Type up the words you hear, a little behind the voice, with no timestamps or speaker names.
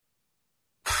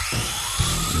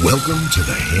Welcome to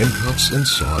the Handcuffs and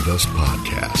Sawdust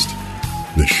Podcast,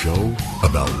 the show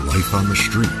about life on the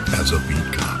street as a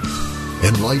beat cop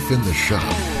and life in the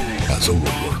shop as a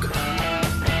woodworker.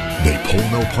 They pull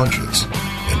no punches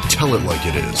and tell it like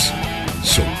it is,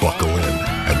 so buckle in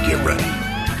and get ready.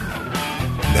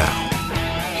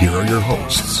 Now, here are your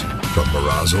hosts from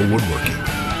Marazzo Woodworking,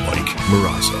 Mike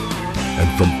Marazzo, and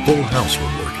from Full House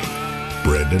Woodworking,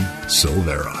 Brandon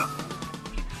Silvera.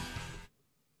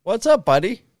 What's up,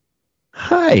 buddy?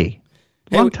 Hi.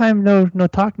 Long time no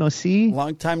talk, no see.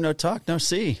 Long time no talk, no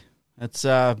see. It's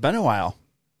been a while.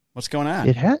 What's going on?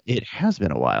 It has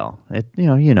been a while.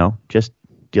 You know, just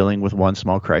dealing with one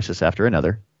small crisis after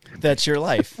another. That's your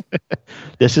life.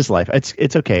 This is life.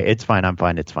 It's okay. It's fine. I'm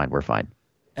fine. It's fine. We're fine.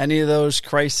 Any of those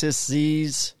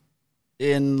crises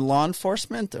in law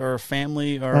enforcement or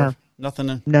family or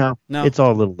nothing? No. It's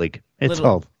all Little League. It's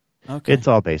all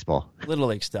baseball. Little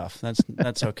League stuff.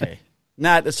 That's okay.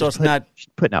 It's not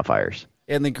putting out fires.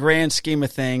 In the grand scheme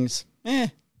of things,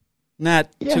 not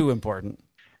too important.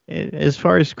 As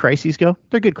far as crises go,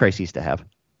 they're good crises to have.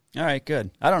 All right, good.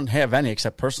 I don't have any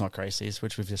except personal crises,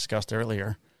 which we've discussed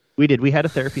earlier. We did. We had a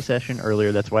therapy session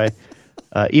earlier. That's why,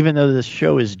 even though this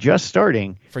show is just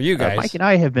starting, for you guys, Mike and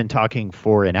I have been talking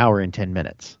for an hour and 10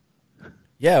 minutes.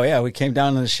 Yeah. We came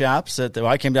down to the shops.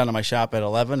 I came down to my shop at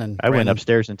 11, and I went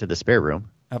upstairs into the spare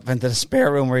room. Up into the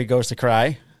spare room where he goes to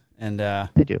cry. And I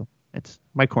do. It's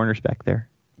my corner's back there.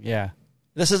 Yeah.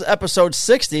 This is episode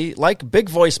 60. Like Big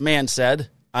Voice Man said,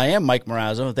 I am Mike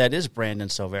Marazzo. That is Brandon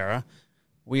Silvera.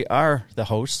 We are the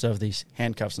hosts of the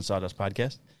Handcuffs and Sawdust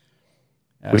podcast.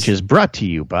 Which is brought to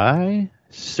you by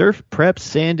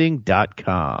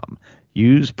surfprepsanding.com.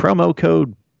 Use promo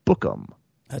code BOOK'em.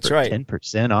 That's right.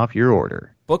 10% off your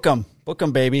order. Book 'em,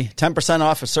 baby. 10%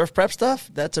 off of surf prep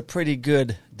stuff? That's a pretty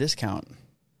good discount.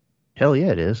 Hell yeah,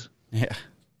 it is. Yeah.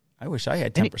 I wish I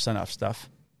had 10% off stuff.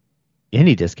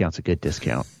 Any discount's a good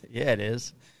discount. Yeah, it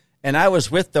is. And I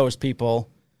was with those people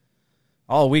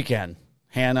all weekend.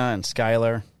 Hannah and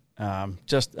Skylar,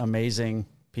 just amazing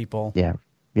people. Yeah.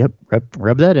 Yep.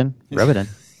 Rub that in. Rub it in.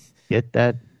 Get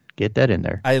that in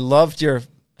there. I loved your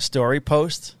story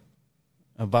post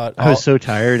about. I was so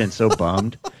tired and so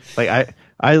bummed. Like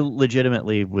I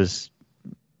legitimately was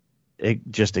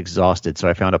just exhausted. So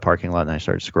I found a parking lot and I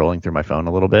started scrolling through my phone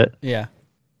a little bit. Yeah.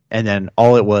 And then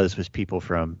all it was people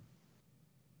from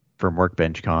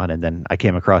Workbenchcon, and then I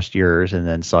came across yours, and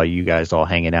then saw you guys all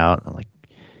hanging out. I'm like,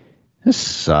 this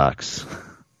sucks.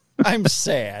 I'm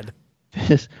sad.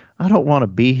 I don't want to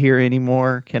be here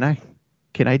anymore. Can I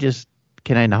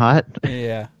not?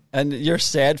 Yeah. And your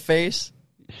sad face.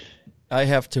 I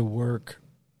have to work.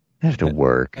 It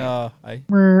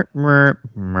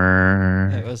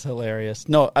was hilarious.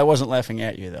 No, I wasn't laughing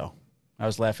at you though. I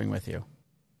was laughing with you.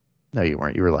 No, you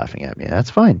weren't. You were laughing at me. That's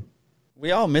fine.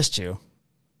 We all missed you.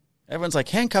 Everyone's like,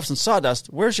 Handcuffs and Sawdust,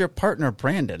 where's your partner,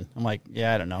 Brandon? I'm like,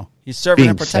 yeah, I don't know. He's serving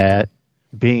and protecting.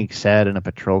 Being sad in a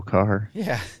patrol car.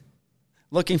 Yeah.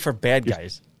 Looking for bad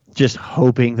guys. Just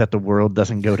hoping that the world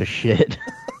doesn't go to shit.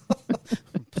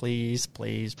 Please.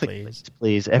 Please,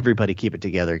 everybody keep it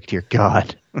together. Dear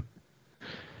God.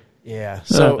 Yeah.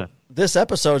 So this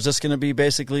episode is just going to be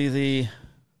basically the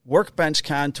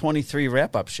Workbenchcon 23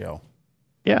 wrap-up show.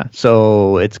 Yeah,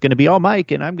 so it's going to be all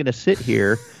Mike, and I'm going to sit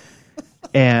here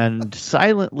and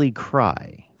silently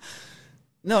cry.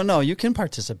 No, you can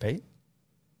participate.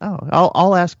 Oh,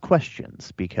 I'll ask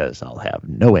questions because I'll have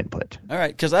no input. All right,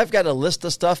 because I've got a list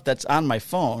of stuff that's on my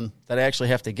phone that I actually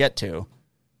have to get to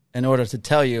in order to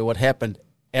tell you what happened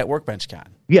at Workbenchcon.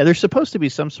 Yeah, there's supposed to be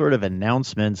some sort of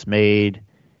announcements made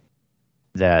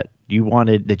that you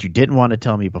didn't want to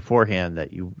tell me beforehand,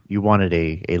 that you wanted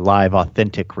a live,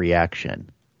 authentic reaction.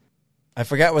 I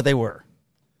forgot what they were.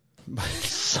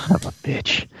 Son of a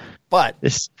bitch. But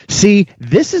this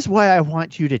is why I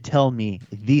want you to tell me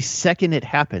the second it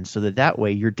happens, so that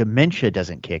way your dementia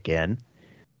doesn't kick in.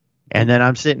 And then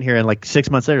I'm sitting here and like 6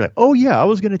 months later, like, oh yeah, I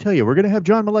was going to tell you, we're going to have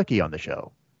John Malecki on the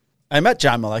show. I met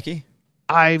John Malecki.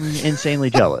 I'm insanely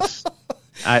jealous.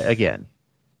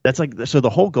 That's like, so the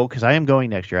whole goal, because I am going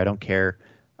next year. I don't care.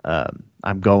 I'm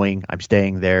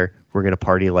staying there. We're going to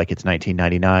party like it's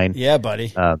 1999. Yeah,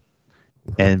 buddy.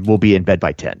 And we'll be in bed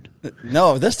by 10.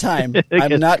 No, this time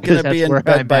I'm not going to be in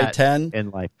bed by 10. In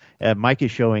life. Mike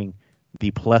is showing the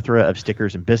plethora of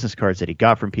stickers and business cards that he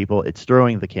got from people. It's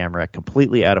throwing the camera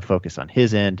completely out of focus on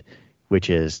his end, which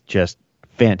is just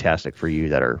fantastic for you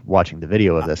that are watching the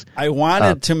video of this. I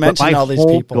wanted to mention all these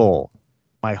people.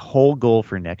 My whole goal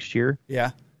for next year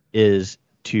is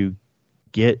to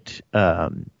get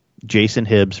Jason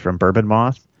Hibbs from Bourbon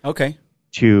Moth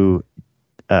to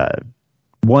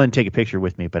one, take a picture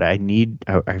with me, but I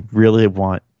really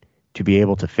want to be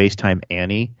able to FaceTime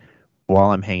Annie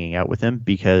while I'm hanging out with him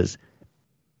because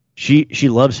she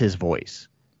loves his voice.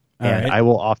 And I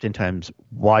will oftentimes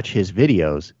watch his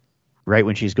videos right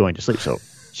when she's going to sleep. So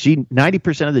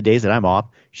 90% of the days that I'm off,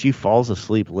 she falls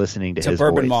asleep listening to his voice.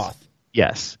 Suburban Moth.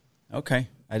 Yes. Okay.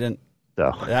 I didn't.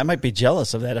 So I might be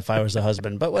jealous of that if I was a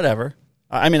husband, but whatever.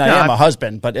 I mean, I am a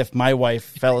husband, but if my wife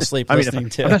fell asleep listening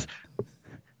to,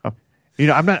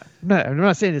 I'm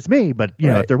not saying it's me, but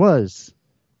if there was,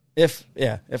 if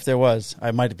there was,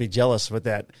 I might be jealous with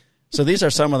that. So these are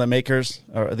some of the makers,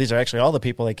 or these are actually all the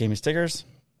people that gave me stickers.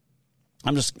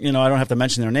 I'm just, I don't have to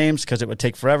mention their names because it would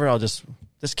take forever. This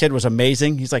kid was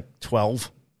amazing. He's like 12,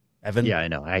 Evan. Yeah, I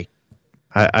know.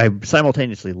 I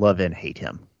simultaneously love and hate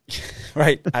him.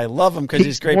 Right. I love him because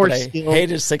he's great, but I hate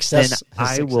his success.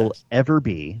 I will ever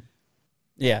be.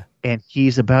 Yeah. And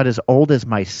he's about as old as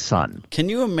my son. Can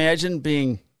you imagine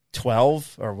being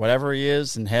 12 or whatever he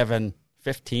is and having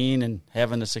 15 and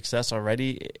having the success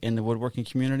already in the woodworking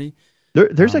community?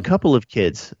 There's a couple of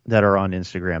kids that are on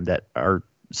Instagram that are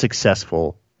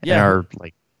successful and are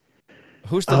like.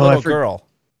 Who's the little girl?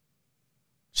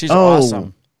 She's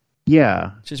awesome.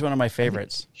 Yeah. She's one of my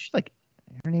favorites. She's like,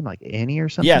 her name like Annie or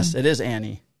something? Yes, it is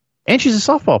Annie. And she's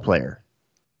a softball player.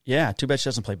 Yeah, too bad she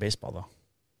doesn't play baseball, though.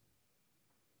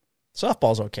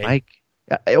 Softball's okay.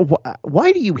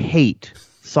 Why do you hate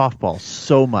softball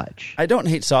so much? I don't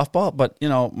hate softball, but,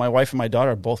 my wife and my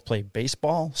daughter both play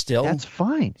baseball still. That's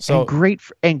fine. So,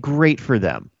 and great for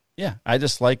them. Yeah, I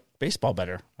just like baseball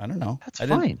better. I don't know. That's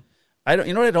fine.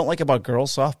 You know what I don't like about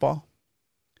girls softball?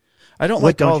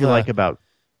 What don't you like about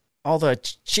all the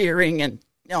cheering and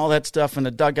all that stuff in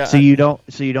the dugout? So you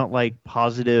don't like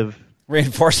positive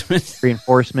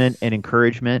reinforcement and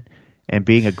encouragement and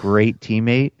being a great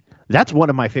teammate? That's one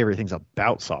of my favorite things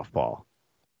about softball.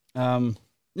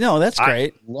 No, that's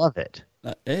great. I love it.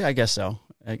 I guess so.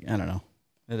 I don't know.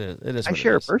 It is. I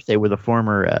share a birthday with a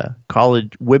former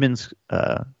women's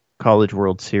college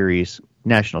World Series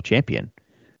national champion.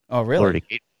 Oh, really? Florida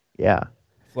Gator. Yeah.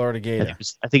 Florida Gator.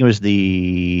 I think it was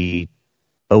the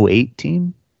 08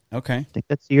 team. Okay. I think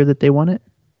that's the year that they won it.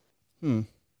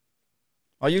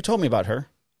 Oh, you told me about her.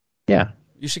 Yeah.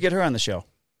 You should get her on the show.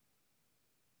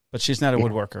 But she's not a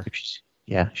woodworker.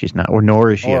 She's not.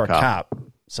 Nor is she a cop.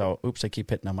 So, oops, I keep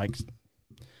hitting a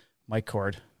mic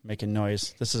cord, making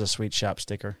noise. This is a sweet shop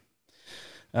sticker.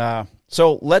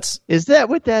 So let's. Is that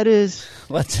what that is?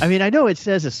 Let's. I mean, I know it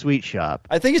says a sweet shop.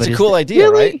 I think it's a cool idea,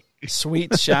 really? Right?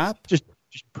 Sweet shop. Just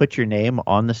put your name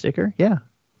on the sticker. Yeah.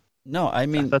 No, I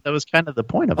mean, I thought that was kind of the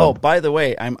point of it. Oh, by the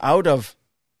way, I'm out of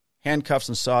Handcuffs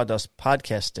and Sawdust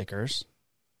podcast stickers,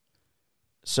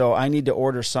 so I need to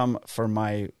order some for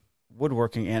my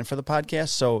woodworking and for the podcast.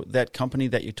 So that company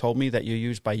that you told me that you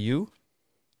use by you,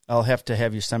 I'll have to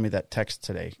have you send me that text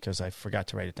today because I forgot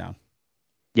to write it down.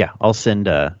 Yeah, I'll send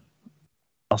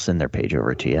their page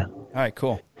over to you. All right,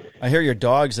 cool. I hear your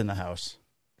dog's in the house.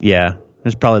 Yeah,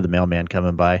 there's probably the mailman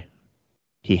coming by.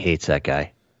 He hates that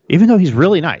guy, even though he's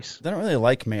really nice. They don't really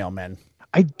like mailmen.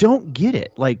 I don't get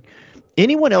it. Like,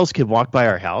 anyone else could walk by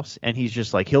our house and he's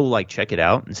just like, he'll like check it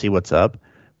out and see what's up.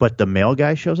 But the mail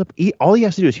guy shows up. All he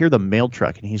has to do is hear the mail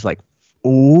truck and he's like,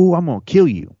 "Oh, I'm going to kill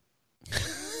you.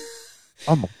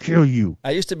 I'm going to kill you."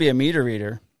 I used to be a meter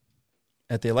reader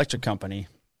at the electric company.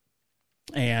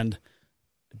 And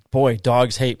boy,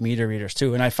 dogs hate meter readers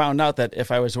too. And I found out that if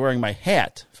I was wearing my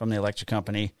hat from the electric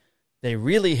company, they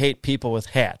really hate people with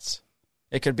hats.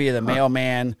 It could be the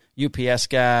mailman, UPS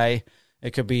guy.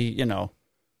 It could be,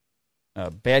 a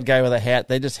bad guy with a hat.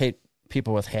 They just hate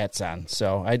people with hats on.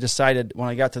 So I decided when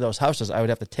I got to those houses, I would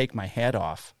have to take my hat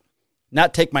off.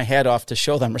 Not take my hat off to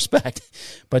show them respect,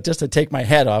 but just to take my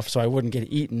hat off so I wouldn't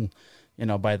get eaten,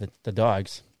 by the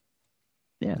dogs.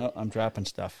 Yeah. Oh, I'm dropping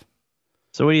stuff.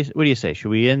 So what do you say? Should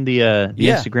we end the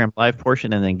Instagram live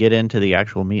portion and then get into the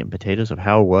actual meat and potatoes of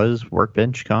how was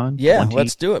WorkbenchCon? Yeah,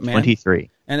 let's do it, man. 23.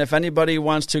 And if anybody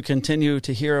wants to continue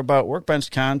to hear about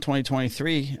WorkbenchCon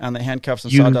 2023 on the Handcuffs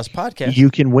and Sawdust podcast, you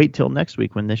can wait till next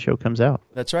week when this show comes out.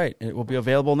 That's right. It will be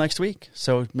available next week,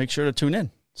 so make sure to tune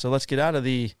in. So let's get out of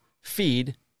the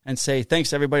feed and say thanks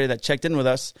to everybody that checked in with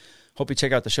us. Hope you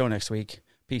check out the show next week.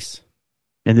 Peace.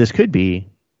 And this could be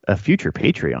a future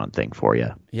Patreon thing for you.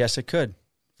 Yes, it could.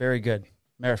 Very good.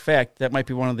 Matter of fact, that might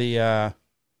be one of the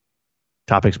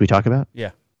topics we talk about.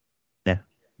 Yeah. Yeah.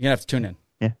 You're gonna have to tune in.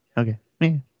 Yeah. Okay.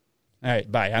 Yeah. All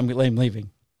right. Bye. I'm leaving.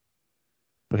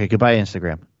 Okay. Goodbye,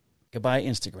 Instagram. Goodbye,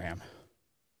 Instagram.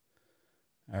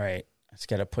 All right. I just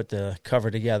got to put the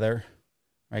cover together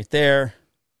right there.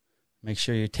 Make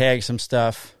sure you tag some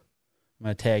stuff. I'm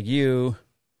gonna tag you.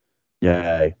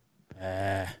 Yay.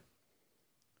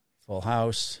 Full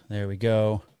house. There we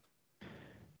go.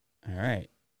 All right.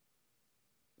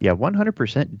 Yeah,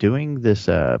 100% doing this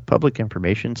public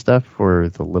information stuff for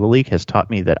the Little League has taught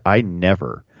me that I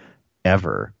never,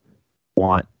 ever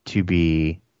want to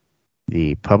be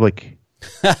the public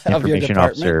information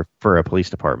officer for a police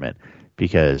department,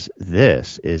 because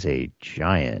this is a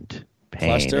giant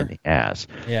pain in the ass.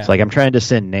 Yeah. It's like I'm trying to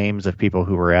send names of people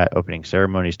who were at opening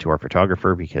ceremonies to our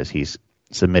photographer because he's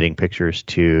submitting pictures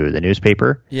to the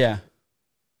newspaper. Yeah.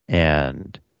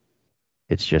 And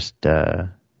it's just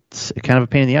it's kind of a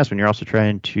pain in the ass when you're also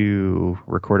trying to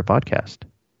record a podcast.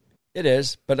 It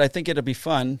is, but I think it'll be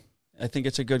fun. I think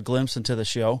it's a good glimpse into the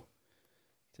show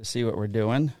to see what we're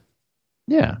doing.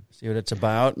 Yeah. See what it's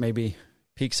about. Maybe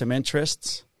pique some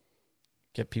interests.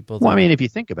 Get people. Well, I mean, if you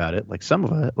think about it, like some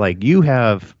of it, like you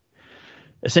have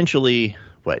essentially,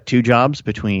 2 jobs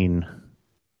between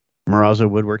Marazzo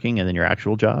Woodworking and then your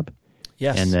actual job?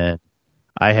 Yes. And then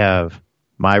I have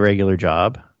my regular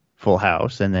job, Full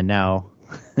House, and then now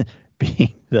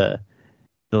being the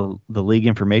league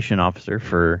information officer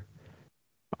for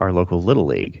our local Little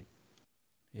League.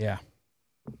 Yeah.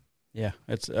 Yeah,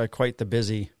 it's quite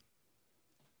the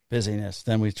busyness.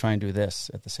 Then we try and do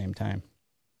this at the same time.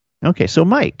 Okay, so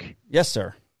Mike. Yes,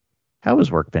 sir. How was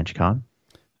Workbenchcon?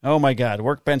 Oh, my God.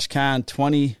 Workbenchcon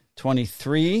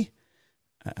 2023.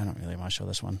 I don't really want to show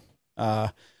this one.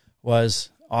 Was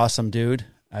awesome, dude.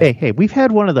 Hey, we've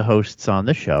had one of the hosts on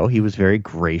the show. He was very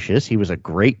gracious. He was a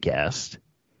great guest.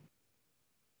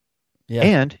 Yeah.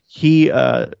 And he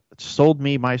sold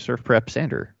me my Surf Prep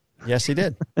sander. Yes, he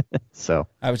did. So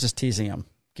I was just teasing him,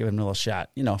 giving him a little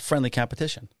shot. Friendly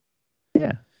competition.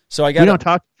 Yeah. So I got.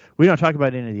 We don't talk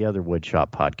about any of the other wood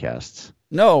shop podcasts.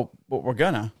 No, but we're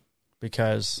gonna,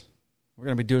 because we're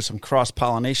gonna be doing some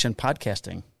cross-pollination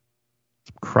podcasting.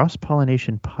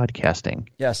 Cross-pollination podcasting.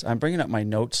 Yes, I'm bringing up my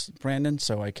notes, Brandon,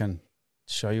 so I can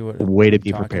show you what. Way to I'm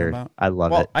be prepared. About. I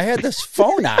love well, it. I had this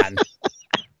phone on.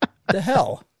 The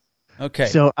hell. Okay.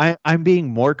 So I'm being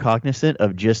more cognizant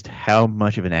of just how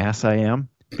much of an ass I am,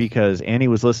 because Annie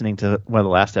was listening to one of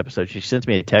the last episodes. She sends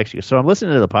me a text. She goes, so I'm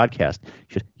listening to the podcast.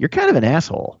 She goes, you're kind of an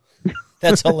asshole.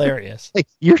 That's hilarious. Like,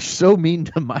 you're so mean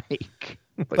to Mike.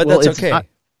 But that's okay.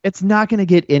 It's not going to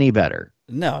get any better.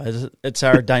 No, it's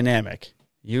our dynamic.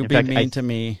 You be mean to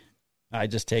me, I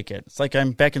just take it. It's like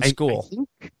I'm back in school.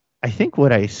 I think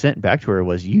what I sent back to her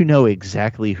was, you know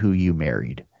exactly who you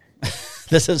married.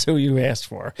 This is who you asked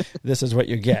for. This is what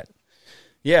you get.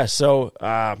 Yeah, so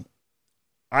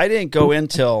I didn't go in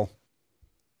till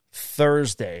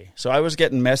Thursday. So I was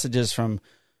getting messages from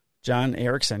John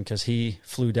Erickson because he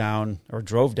flew down or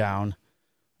drove down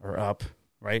or up,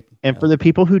 right? And for the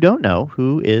people who don't know,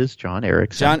 who is John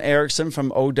Erickson? John Erickson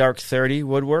from O Dark 30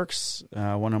 Woodworks,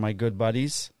 one of my good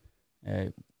buddies.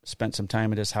 Spent some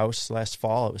time at his house last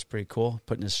fall. It was pretty cool,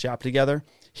 putting his shop together.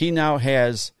 He now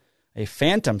has a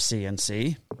Phantom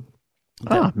CNC.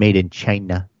 Made in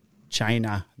China.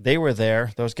 China. They were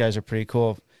there. Those guys are pretty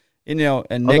cool. And Nick,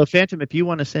 although Phantom, if you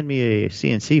want to send me a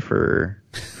CNC for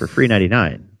free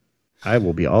 99, I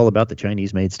will be all about the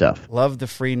Chinese made stuff. Love the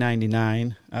free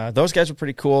 99. Those guys were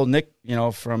pretty cool. Nick,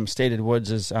 from Stated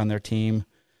Woods is on their team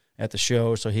at the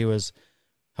show, so he was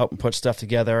helping put stuff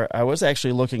together. I was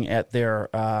actually looking at their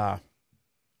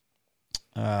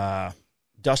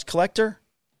dust collector.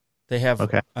 They have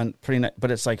pretty,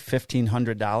 but it's like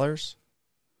 $1,500.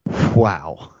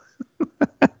 Wow.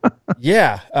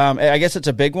 Yeah, I guess it's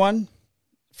a big one.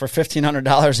 For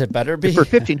 $1,500, it better be. For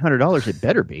 $1,500, it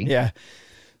better be. Yeah.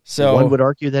 So one would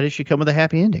argue that it should come with a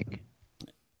happy ending.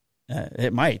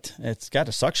 It might. It's got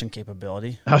a suction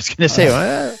capability. I was going to say,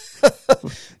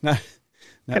 not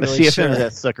gotta really see if sure.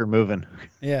 that sucker moving.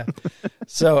 Yeah.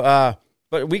 So,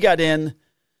 but we got in.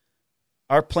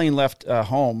 Our plane left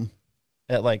home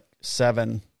at like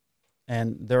 7,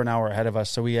 and they're an hour ahead of us.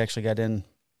 So we actually got in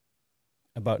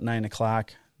about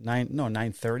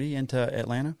 9:30 into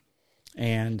Atlanta.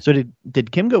 And so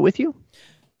did Kim go with you?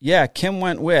 Yeah, Kim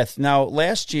went with. Now,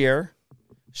 last year,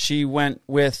 she went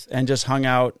with and just hung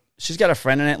out. She's got a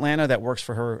friend in Atlanta that works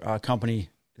for her company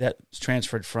that's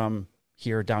transferred from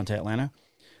here down to Atlanta.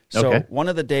 So one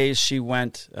of the days she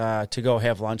went to go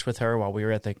have lunch with her while we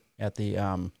were at the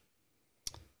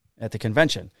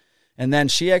convention. And then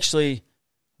she actually,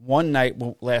 one night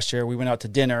last year, we went out to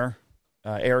dinner,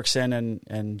 Erickson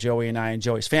and Joey and I and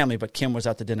Joey's family, but Kim was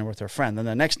out to dinner with her friend. Then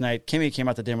the next night, Kimmy came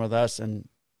out to dinner with us, and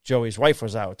Joey's wife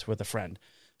was out with a friend.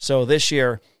 So this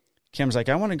year, Kim's like,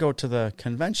 I want to go to the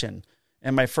convention.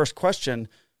 And my first question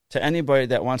to anybody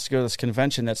that wants to go to this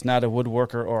convention that's not a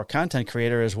woodworker or a content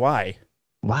creator is why?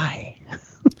 Why?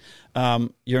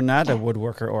 You're not a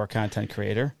woodworker or a content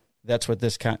creator. that's what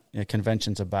this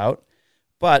convention's about.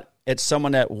 But it's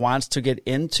someone that wants to get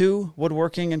into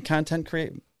woodworking and content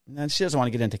creation. And she doesn't want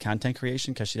to get into content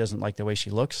creation because she doesn't like the way she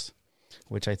looks,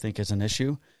 which I think is an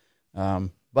issue.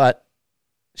 But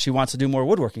she wants to do more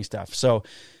woodworking stuff. So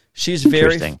she's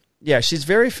she's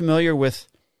very familiar with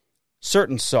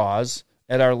certain saws.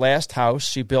 At our last house,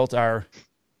 she built our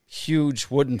huge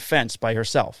wooden fence by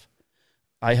herself.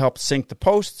 I helped sink the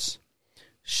posts.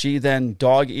 She then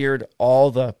dog-eared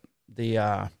all the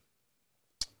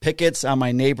pickets on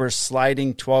my neighbor's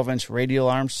sliding 12-inch radial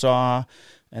arm saw,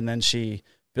 and then she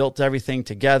built everything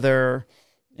together,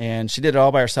 and she did it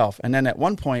all by herself. And then at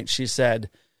one point, she said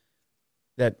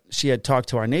that she had talked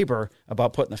to our neighbor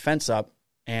about putting the fence up,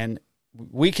 and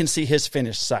we can see his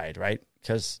finished side, right?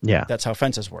 Because that's how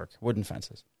fences work, wooden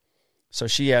fences. So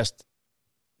she asked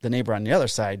the neighbor on the other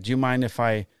side, do you mind if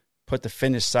I put the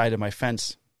finished side of my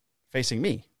fence facing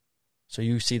me so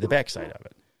you see the back side of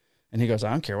it? And he goes, I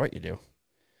don't care what you do.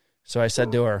 So I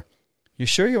said to her, you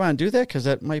sure you want to do that? Because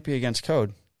that might be against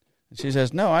code. And she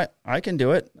says, no, I can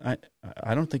do it.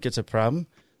 I don't think it's a problem.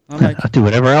 I'm like, I'll do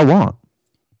whatever I want.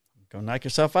 Go knock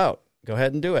yourself out. Go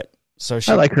ahead and do it. So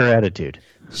she, I like her attitude.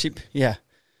 She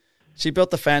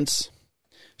built the fence.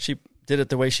 She did it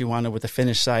the way she wanted with the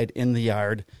finished side in the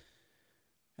yard.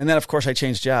 And then, of course, I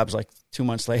changed jobs like 2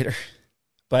 months later.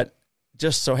 But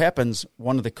just so happens,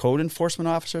 one of the code enforcement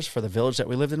officers for the village that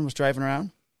we lived in was driving around.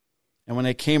 And when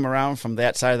they came around from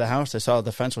that side of the house, they saw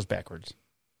the fence was backwards.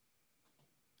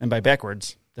 And by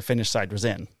backwards, the finished side was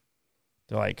in.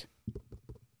 They're like,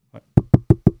 what?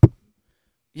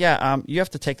 Yeah, you have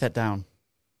to take that down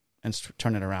and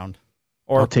turn it around.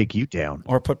 Or I'll take you down.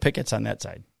 Or put pickets on that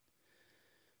side.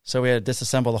 So we had to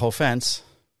disassemble the whole fence,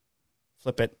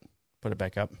 flip it, put it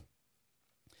back up.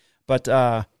 But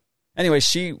anyway,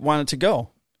 she wanted to go.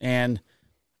 And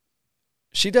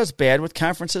she does bad with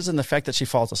conferences and the fact that she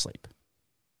falls asleep.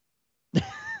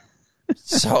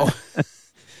 So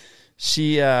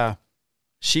she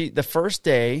the first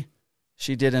day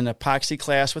she did an epoxy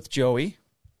class with Joey.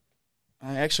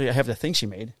 I have the thing she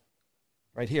made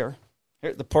right here.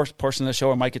 Here, the portion of the show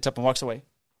where Mike gets up and walks away.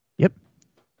 Yep.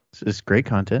 This is great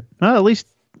content. Well, at least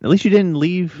you didn't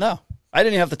leave. No, I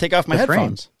didn't even have to take off my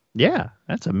headphones. Yeah,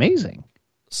 that's amazing.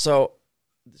 So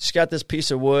she got this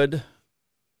piece of wood,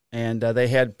 and they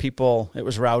had people, it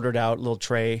was routed out, little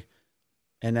tray,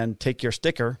 and then take your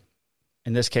sticker,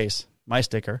 in this case, my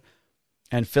sticker,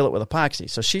 and fill it with epoxy.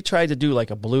 So she tried to do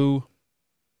like a blue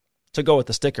to go with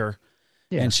the sticker,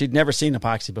 and she'd never seen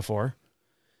epoxy before.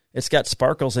 It's got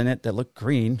sparkles in it that look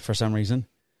green for some reason.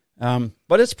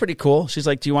 But it's pretty cool. She's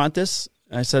like, do you want this?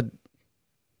 I said,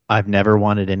 I've never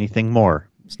wanted anything more.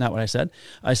 It's not what I said.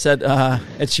 I said,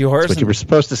 it's yours. That's what you were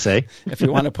supposed to say. If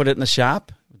you want to put it in the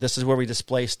shop, this is where we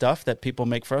display stuff that people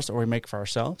make for us or we make for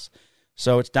ourselves.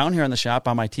 So it's down here in the shop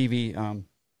on my TV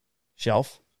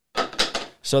shelf.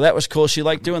 So that was cool. She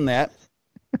liked doing that.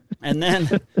 And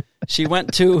then she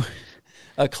went to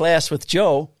a class with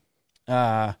Joe,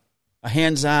 a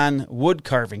hands-on wood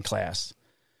carving class.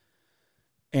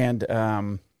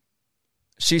 And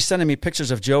she's sending me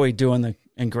pictures of Joey doing the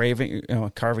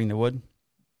engraving, carving the wood.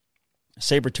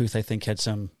 Sabretooth, I think, had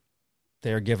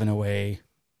they were giving away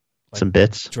like some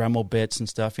bits, Dremel bits and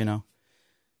stuff,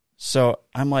 So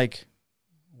I'm like,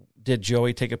 did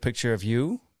Joey take a picture of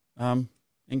you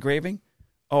engraving?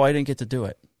 Oh, I didn't get to do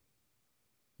it.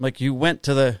 Like, you went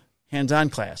to the hands-on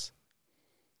class.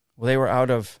 Well, they were out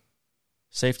of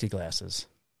safety glasses.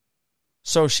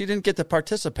 So she didn't get to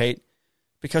participate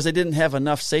because they didn't have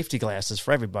enough safety glasses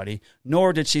for everybody,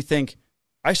 nor did she think,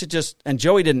 I should and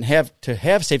Joey didn't have to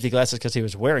have safety glasses because he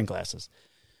was wearing glasses.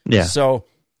 Yeah. So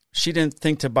she didn't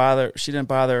think to bother. She didn't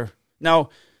bother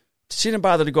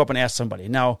to go up and ask somebody.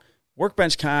 Now,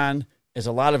 Workbenchcon is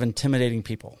a lot of intimidating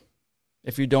people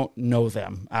if you don't know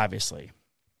them, obviously.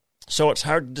 So it's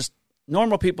hard to just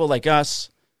normal people like us.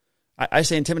 I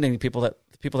say intimidating people that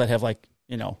have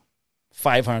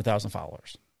 500,000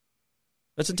 followers.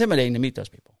 It's intimidating to meet those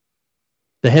people.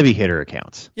 The heavy hitter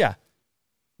accounts. Yeah.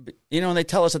 And they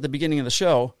tell us at the beginning of the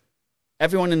show,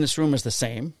 everyone in this room is the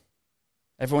same.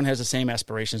 Everyone has the same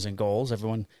aspirations and goals.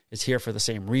 Everyone is here for the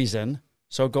same reason.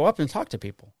 So go up and talk to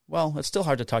people. Well, it's still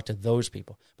hard to talk to those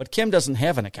people. But Kim doesn't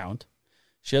have an account.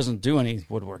 She doesn't do any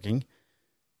woodworking.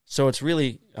 So it's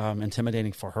really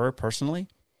intimidating for her personally.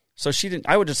 So she didn't.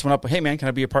 I would just went up, hey, man, can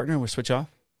I be a partner? And we switch off?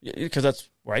 Because that's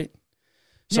right.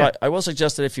 So I will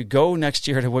suggest that if you go next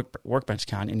year to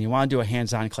Workbenchcon and you want to do a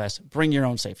hands-on class, bring your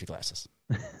own safety glasses.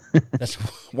 That's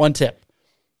one tip.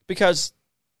 Because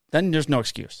then there's no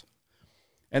excuse.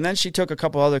 And then she took a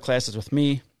couple other classes with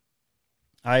me.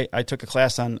 I took a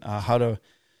class on how to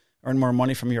earn more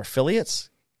money from your affiliates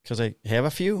because I have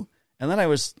a few. And then I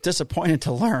was disappointed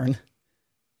to learn,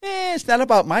 it's not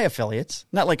about my affiliates,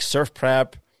 not like Surf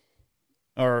Prep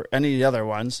or any of the other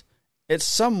ones. It's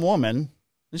some woman,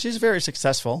 and she's very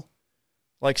successful,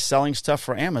 like selling stuff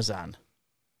for Amazon.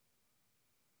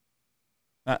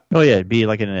 Oh yeah, it'd be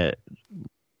like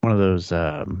one of those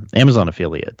Amazon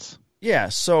affiliates. Yeah,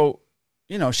 so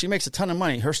she makes a ton of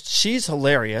money. She's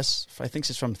hilarious. I think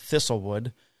she's from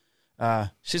Thistlewood.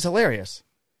 She's hilarious.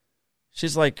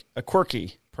 She's like a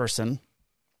quirky person,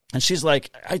 and she's like,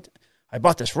 I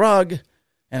bought this rug,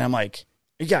 and I'm like,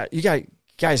 you guys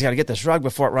got to get this rug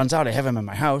before it runs out. I have him in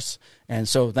my house, and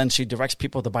so then she directs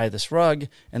people to buy this rug,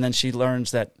 and then she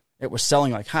learns that it was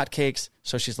selling like hotcakes.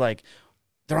 So she's like,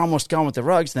 they're almost gone with the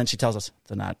rugs. And then she tells us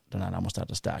they're not almost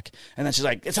out of stock. And then she's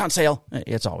like, it's on sale.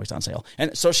 It's always on sale.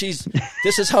 And so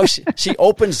this is how she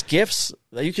opens gifts.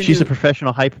 She's a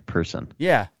professional hype person.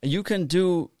 Yeah. You can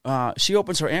do, she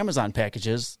opens her Amazon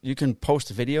packages. You can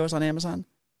post videos on Amazon,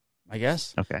 I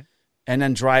guess. Okay. And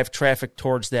then drive traffic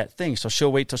towards that thing. So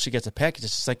she'll wait till she gets a package.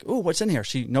 It's like, oh, what's in here?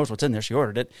 She knows what's in there. She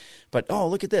ordered it. But, oh,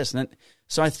 look at this. And then,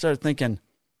 so I started thinking,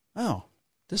 oh,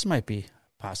 this might be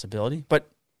a possibility. But,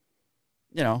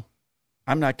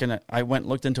 I'm not going to, I went and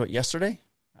looked into it yesterday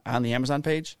on the Amazon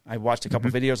page. I watched a couple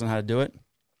videos on how to do it.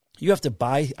 You have to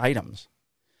buy items.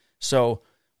 So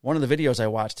one of the videos I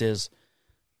watched is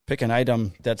pick an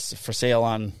item that's for sale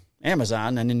on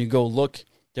Amazon, and then you go look.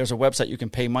 There's a website you can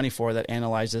pay money for that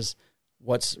analyzes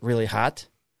what's really hot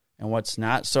and what's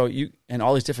not. So and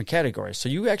all these different categories. So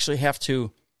you actually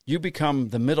you become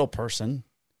the middle person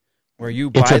where you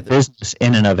buy. It's a business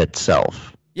in and of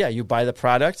itself. Yeah, you buy the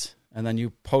product, and then you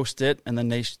post it, and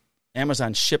then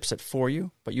Amazon ships it for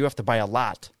you, but you have to buy a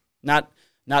lot. Not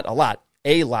a lot,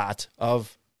 a lot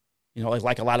of,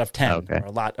 like a lot of 10 or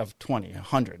a lot of 20,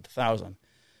 100, 1,000.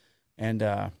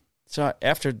 And so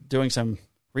after doing some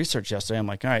research yesterday, I'm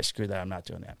like, all right, screw that. I'm not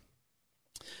doing that.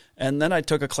 And then I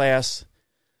took a class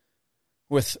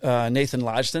with Nathan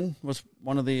Lodgton was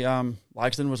one of the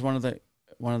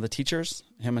one of the teachers,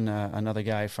 him and another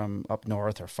guy from up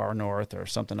north or far north or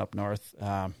something up north.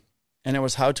 And it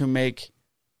was how to make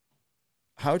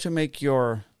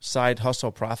your side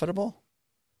hustle profitable.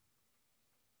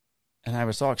 And I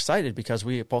was so excited because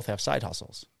we both have side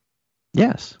hustles.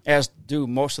 Yes. As do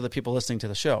most of the people listening to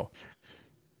the show.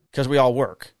 Because we all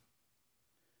work.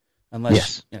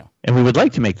 Unless, And we would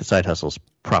like to make the side hustles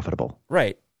profitable.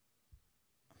 Right.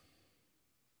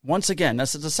 Once again,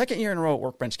 this is the second year in a row at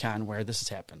Workbenchcon where this has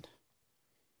happened.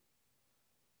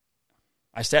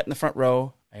 I sat in the front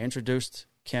row. I introduced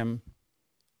Kim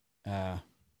to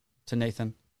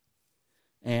Nathan.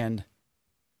 And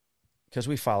because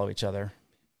we follow each other.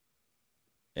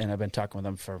 And I've been talking with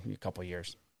him for a couple of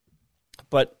years.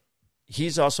 But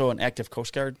he's also an active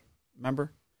Coast Guard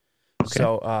member. Okay.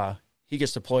 So he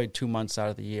gets deployed 2 months out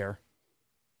of the year.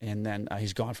 And then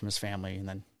he's gone from his family and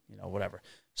then, whatever.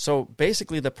 So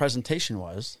basically the presentation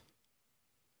was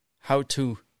how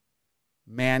to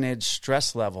manage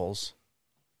stress levels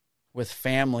with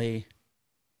family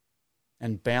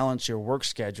and balance your work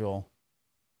schedule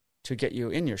to get you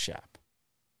in your shop.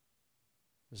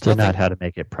 So not how to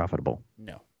make it profitable.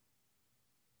 No.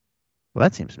 Well,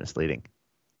 that seems misleading.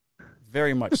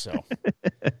 Very much so.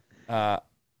 I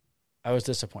was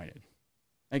disappointed.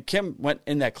 And Kim went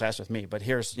in that class with me, but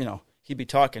here's, he'd be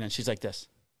talking and she's like this.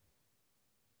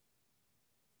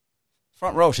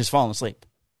 Front row, she's falling asleep.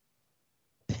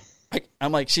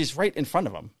 I'm like, she's right in front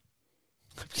of him.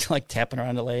 Like tapping her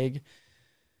on the leg.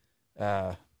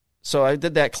 So I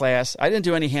did that class. I didn't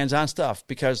do any hands-on stuff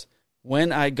because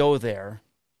when I go there,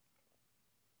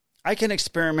 I can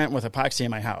experiment with epoxy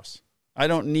in my house. I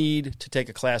don't need to take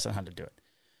a class on how to do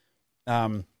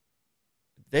it.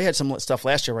 They had some stuff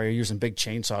last year where you're using big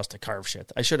chainsaws to carve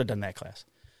shit. I should have done that class.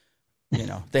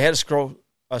 They had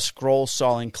a scroll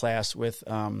sawing class with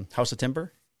House of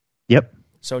Timber. Yep.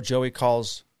 So Joey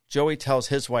tells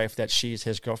his wife that she's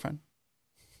his girlfriend.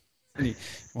 And he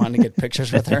wanted to get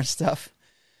pictures with her and stuff.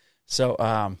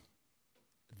 So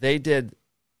he did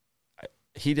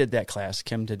that class.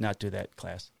 Kim did not do that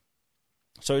class.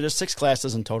 So there's 6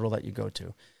 classes in total that you go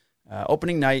to.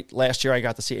 Opening night, last year I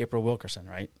got to see April Wilkerson,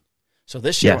 right? So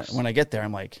this year, when I get there,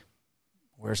 I'm like,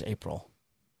 where's April?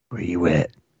 Where you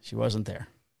at? She wasn't there.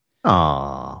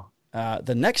 Aww.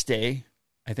 The next day,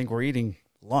 I think we're eating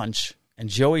lunch, and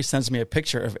Joey sends me a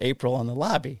picture of April in the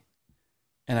lobby.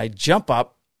 And I jump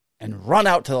up and run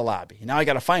out to the lobby. Now I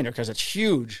got to find her because it's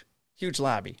huge, huge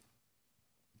lobby.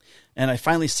 And I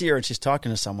finally see her, and she's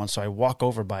talking to someone, so I walk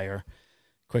over by her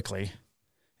quickly.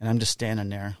 And I'm just standing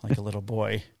there like a little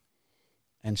boy.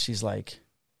 And she's like,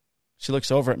 she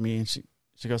looks over at me and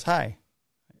she goes, hi.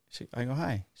 I go,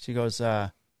 hi. She goes,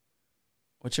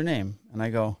 what's your name? And I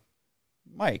go,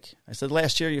 Mike. I said,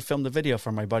 last year you filmed a video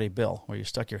for my buddy Bill where you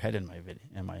stuck your head in my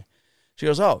video. She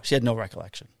goes, oh, she had no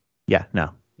recollection. Yeah,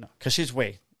 no. Because she's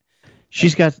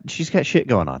She's got shit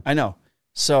going on. I know.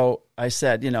 So I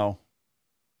said,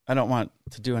 I don't want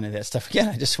to do any of that stuff again.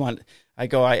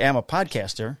 I am a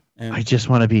podcaster. And I just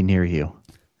want to be near you.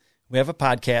 We have a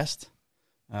podcast,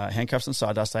 Handcuffs and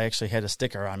Sawdust. I actually had a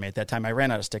sticker on me at that time. I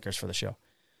ran out of stickers for the show.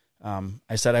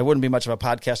 I said I wouldn't be much of a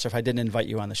podcaster if I didn't invite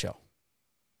you on the show.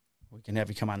 We can have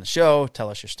you come on the show, tell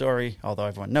us your story, although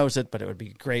everyone knows it, but it would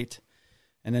be great.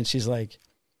 And then she's like,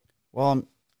 well,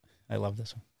 I love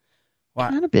this one. Well,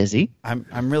 kind of busy.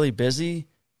 I'm really busy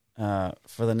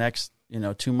for the next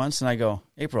 2 months. And I go,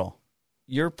 April,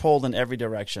 you're pulled in every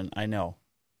direction. I know.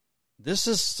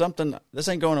 This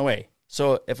ain't going away.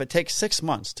 So if it takes 6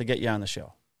 months to get you on the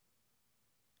show,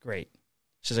 great.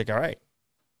 She's like, all right.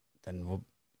 Then we'll,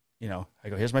 I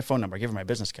go, here's my phone number. I give her my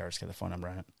business card. Get the phone number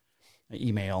on it. My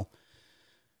email.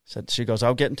 She goes,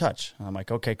 I'll get in touch. And I'm like,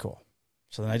 okay, cool.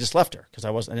 So then I just left her because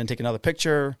I didn't take another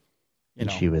picture. And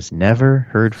she was never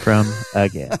heard from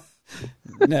again.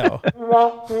 No.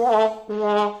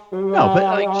 No, but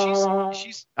like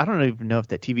she's I don't even know if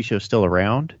that TV show's still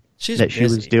around She's that busy. she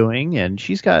was doing, and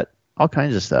she's got all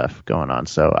kinds of stuff going on.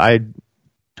 So I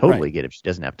totally get if she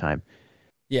doesn't have time.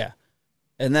 Yeah.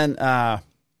 And then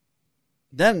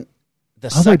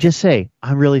Although just say,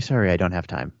 I'm really sorry I don't have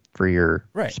time for your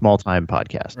small time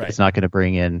podcast. Right. It's not going to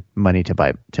bring in money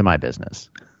to my business.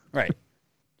 Right.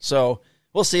 So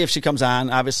we'll see if she comes on.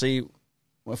 Obviously,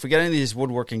 if we get any of these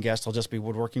woodworking guests, it'll just be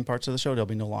woodworking parts of the show. There'll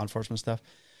be no law enforcement stuff.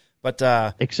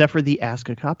 But except for the Ask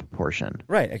a Cop portion.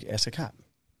 Right, Ask a Cop.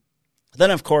 Then,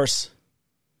 of course,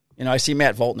 I see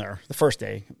Matt Voltner the first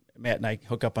day. Matt and I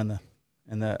hook up in the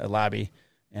lobby,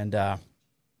 and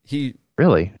he...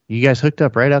 Really? You guys hooked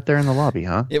up right out there in the lobby,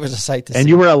 huh? It was a sight to see. And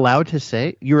you were allowed to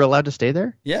stay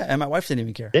there? Yeah, and my wife didn't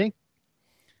even care. Dang.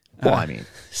 Well, I mean.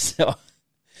 So,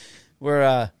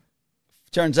 we're...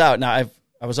 turns out, now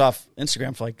I was off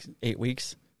Instagram for like 8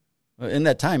 weeks. In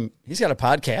that time, he's got a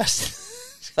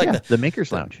podcast. The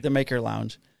Maker's Lounge. The Maker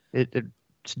Lounge.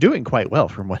 It's doing quite well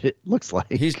from what it looks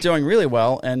like. He's doing really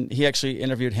well, and he actually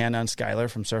interviewed Hannah and Skylar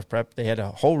from Surf Prep. They had a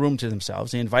whole room to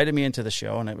themselves. He invited me into the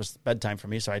show, and it was bedtime for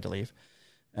me, so I had to leave.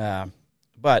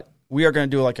 But we are going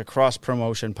to do like a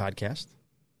cross-promotion podcast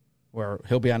where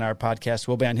he'll be on our podcast,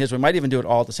 we'll be on his. We might even do it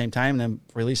all at the same time and then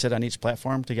release it on each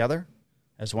platform together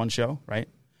as one show, right?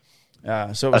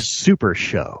 So it was a super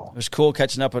show. It was cool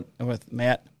catching up with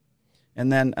Matt.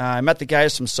 And then I met the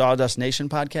guys from Sawdust Nation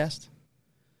podcast,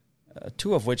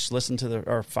 two of which listen to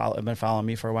have been following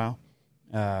me for a while.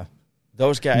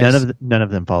 Those guys, none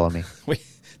of them follow me.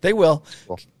 They will.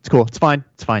 It's cool. It's fine.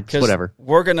 It's whatever.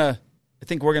 I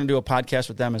think we're gonna do a podcast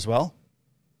with them as well.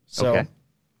 So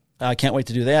I can't wait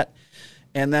to do that.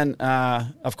 And then,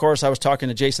 of course, I was talking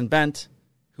to Jason Bent,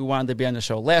 who wanted to be on the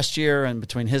show last year, and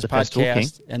between his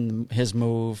podcast and his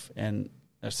move and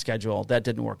a schedule, that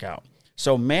didn't work out.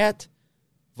 So Matt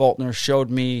Voltner showed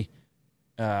me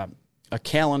a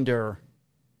calendar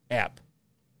app.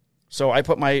 So I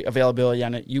put my availability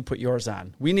on it. You put yours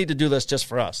on. We need to do this just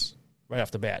for us right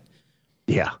off the bat.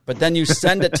 Yeah. But then you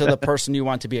send it to the person you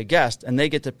want to be a guest, and they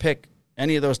get to pick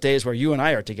any of those days where you and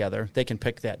I are together. They can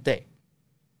pick that day.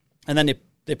 And then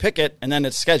they pick it, and then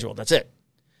it's scheduled. That's it.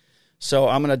 So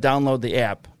I'm going to download the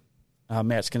app.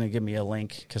 Matt's going to give me a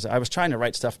link because I was trying to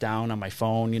write stuff down on my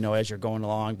phone, as you're going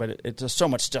along, but it's just so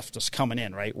much stuff just coming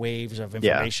in, right? Waves of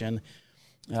information.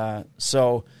 Yeah.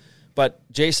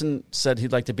 But Jason said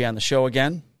he'd like to be on the show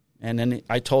again. And then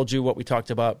I told you what we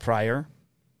talked about prior,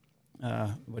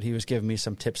 but he was giving me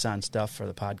some tips on stuff for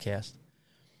the podcast.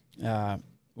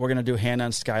 We're going to do Hannah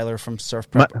and Skylar from Surf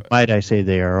Prep. Might I say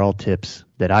they are all tips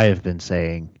that I have been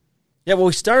saying. Yeah, well,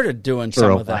 we started doing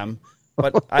some of them,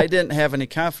 but I didn't have any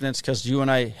confidence because you and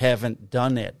I haven't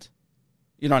done it.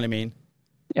 You know what I mean?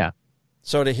 Yeah.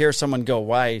 So to hear someone go,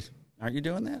 why aren't you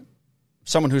doing that?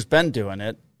 Someone who's been doing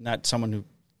it, not someone who,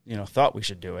 thought we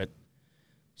should do it.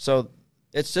 So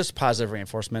it's just positive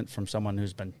reinforcement from someone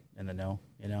who's been in the know,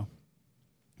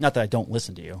 Not that I don't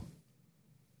listen to you.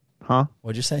 Huh?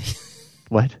 What'd you say?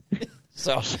 What?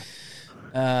 So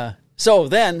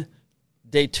then,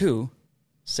 day 2,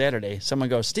 Saturday, someone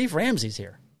goes, Steve Ramsey's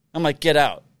here. I'm like, get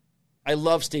out. I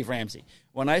love Steve Ramsey.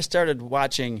 When I started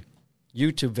watching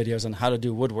YouTube videos on how to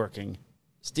do woodworking,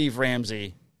 Steve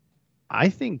Ramsey. I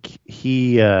think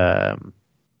he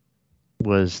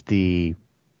was the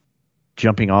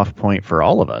jumping off point for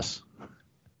all of us.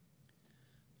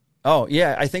 Oh,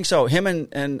 yeah, I think so. Him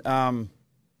and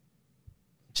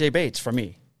Jay Bates for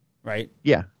me, right?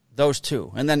 Yeah. Those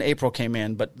two. And then April came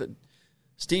in, but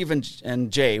Steve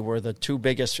and Jay were the two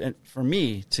biggest for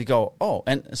me to go, oh,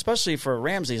 and especially for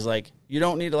Ramsey's, like, you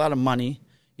don't need a lot of money.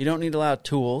 You don't need a lot of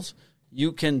tools.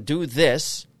 You can do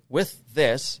this with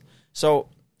this. So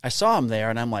I saw him there,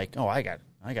 and I'm like, oh, I got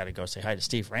to go say hi to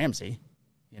Steve Ramsey,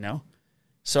 you know?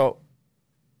 So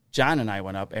John and I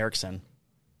went up, Erickson,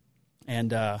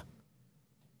 and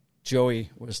Joey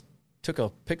took a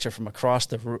picture from across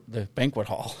the banquet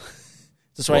hall.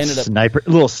 So I ended up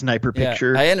little sniper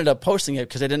picture. I ended up posting it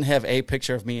because I didn't have a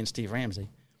picture of me and Steve Ramsey.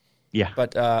 Yeah.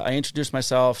 But I introduced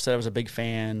myself, said I was a big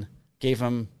fan, gave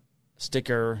him a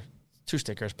sticker, 2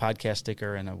 stickers, podcast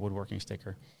sticker and a woodworking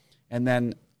sticker. And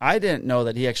then I didn't know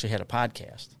that he actually had a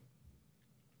podcast.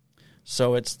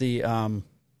 So it's the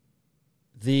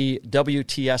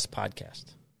WTS podcast.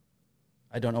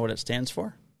 I don't know what it stands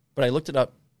for, but I looked it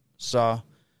up, saw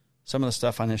some of the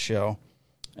stuff on his show.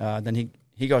 Then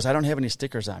he goes, I don't have any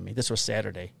stickers on me. This was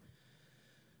Saturday.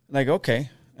 And I go, okay,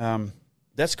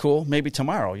 that's cool. Maybe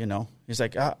tomorrow, you know. He's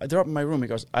like, they're up in my room. He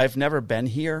goes, I've never been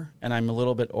here, and I'm a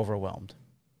little bit overwhelmed.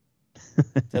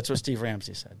 That's what Steve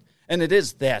Ramsey said. And it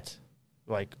is that,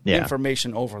 like,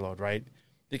 information overload, right?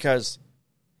 Because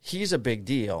he's a big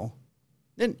deal.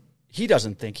 And he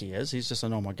doesn't think he is. He's just a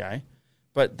normal guy.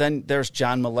 But then there's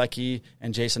John Malecki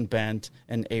and Jason Bent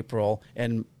and April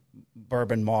and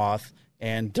Bourbon Moth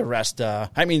and DeResta.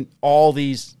 I mean, all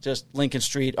these, just Lincoln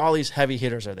Street, all these heavy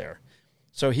hitters are there.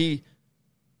 So he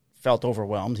felt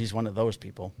overwhelmed. He's one of those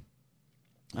people,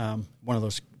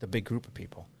 the big group of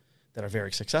people that are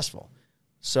very successful.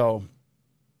 So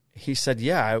he said,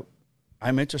 yeah,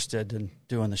 I'm interested in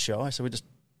doing the show. I said, we just,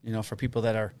 you know, for people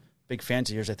that are big fans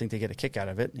of yours, I think they get a kick out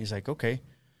of it. And he's like, okay.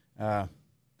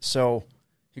 So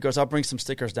he goes, I'll bring some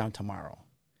stickers down tomorrow.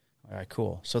 All right,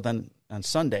 cool. So then on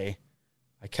Sunday,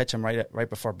 I catch him right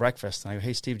before breakfast, and I go,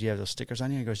 hey, Steve, do you have those stickers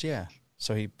on you? He goes, yeah.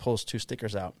 So he pulls 2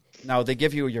 stickers out. Now, they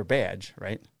give you your badge,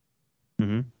 right?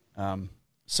 Mm-hmm.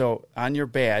 So on your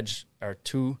badge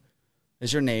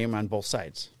is your name on both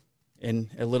sides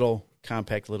in a little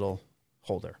compact little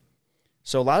holder.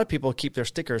 So a lot of people keep their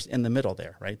stickers in the middle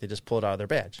there, right? They just pull it out of their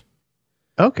badge.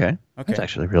 Okay. That's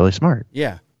actually really smart.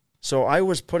 Yeah. So I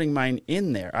was putting mine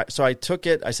in there. So I took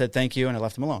it, I said thank you, and I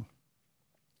left him alone.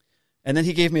 And then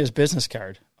he gave me his business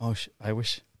card. Oh, I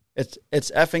wish. It's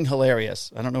effing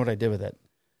hilarious. I don't know what I did with it.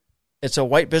 It's a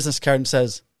white business card and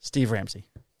says, Steve Ramsey.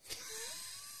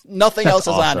 Nothing else is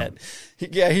awesome. on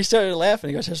it. He started laughing.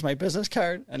 He goes, here's my business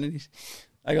card. And then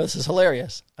I go, this is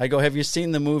hilarious. I go, have you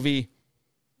seen the movie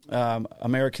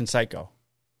American Psycho?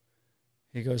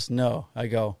 He goes, no. I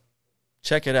go,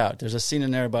 check it out. There's a scene in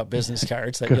there about business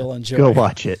cards that you'll enjoy. Go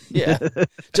watch it. Yeah.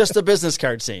 Just a business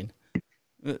card scene.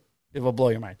 It will blow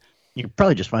your mind. You can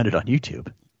probably just find it on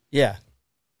YouTube. Yeah.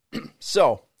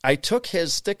 So I took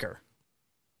his sticker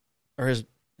and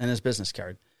his business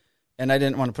card, and I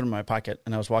didn't want to put him in my pocket,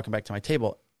 and I was walking back to my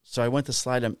table, so I went to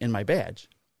slide him in my badge.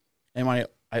 And when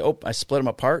I split them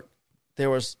apart, there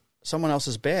was someone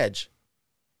else's badge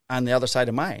on the other side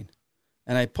of mine.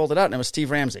 And I pulled it out, and it was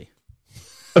Steve Ramsey.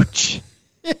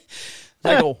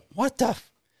 I go, what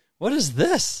is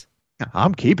this?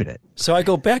 I'm keeping it. So I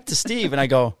go back to Steve, and I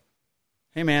go,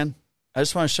 hey, man, I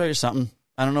just want to show you something.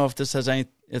 I don't know if this has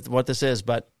what this is,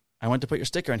 but I went to put your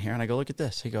sticker in here, and I go, look at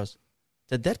this. He goes,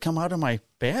 did that come out of my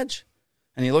badge?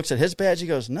 And he looks at his badge. He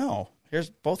goes, no,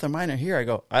 both of mine are here. I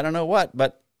go, I don't know what,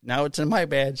 but now it's in my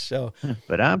badge. So,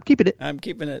 but I'm keeping it. I'm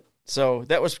keeping it. So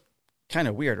that was kind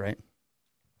of weird, right?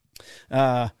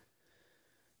 And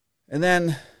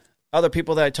then other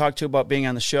people that I talked to about being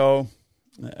on the show,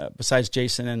 besides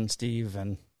Jason and Steve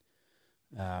and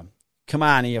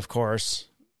Kamani, of course.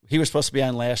 He was supposed to be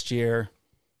on last year.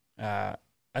 I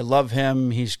love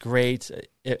him. He's great.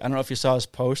 I don't know if you saw his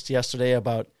post yesterday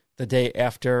about the day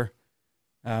after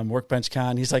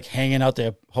Workbenchcon. He's like hanging out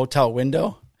the hotel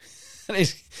window. And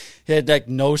he had like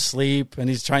no sleep, and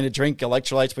he's trying to drink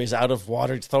electrolytes, but he's out of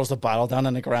water. He throws the bottle down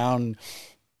on the ground.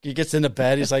 He gets into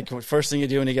bed. He's like, first thing you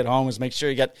do when you get home is make sure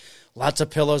you get lots of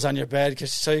pillows on your bed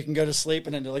so you can go to sleep.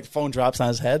 And then like the phone drops on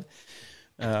his head.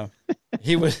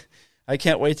 I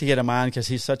can't wait to get him on because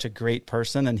he's such a great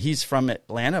person. And he's from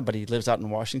Atlanta, but he lives out in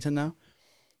Washington now.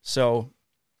 So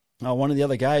one of the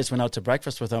other guys went out to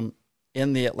breakfast with him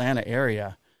in the Atlanta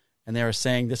area. And they were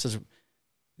saying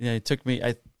it took me,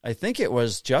 I think it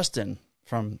was Justin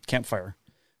from Campfire.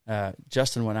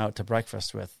 Justin went out to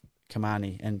breakfast with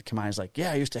Kamani, and Kamani's like,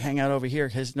 yeah, I used to hang out over here.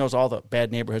 He knows all the bad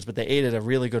neighborhoods, but they ate at a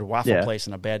really good waffle place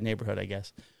in a bad neighborhood, I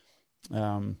guess.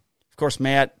 Of course,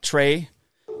 Matt, Trey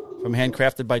from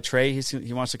Handcrafted by Trey.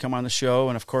 He wants to come on the show.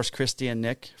 And, of course, Christy and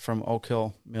Nick from Oak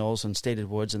Hill Mills and Stated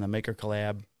Woods and the Maker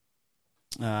Collab.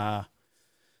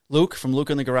 Luke from Luke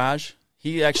in the Garage.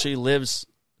 He actually lives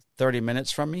 30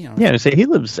 minutes from me. Yeah, to say he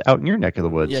lives out in your neck of the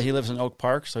woods. Yeah, he lives in Oak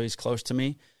Park, so he's close to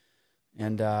me.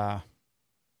 And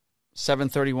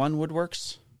 731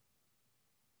 Woodworks.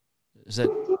 Is it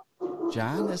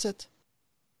John, is it?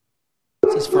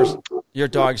 It's his first. Your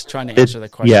dog's trying to answer the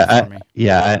question for me.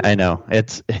 I know.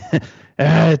 It's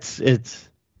it's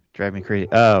driving me crazy.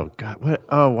 Oh God, what?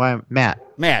 Oh, why, Matt?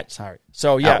 Matt, sorry.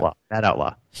 So yeah, Matt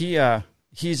Outlaw.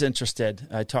 He's interested.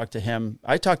 I talked to him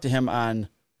on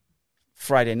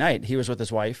Friday night. He was with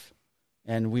his wife,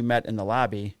 and we met in the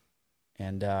lobby.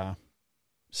 And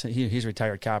so he's a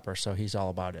retired copper, so he's all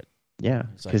about it. Yeah,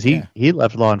 because he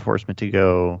left law enforcement to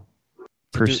go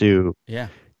pursue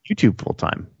YouTube full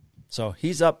time. So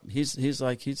he's up.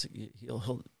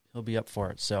 He'll be up for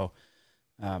it. So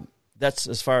that's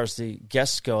as far as the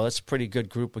guests go. That's a pretty good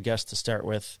group of guests to start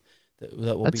with.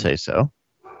 That we'll say so.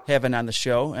 Having on the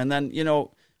show, and then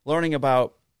learning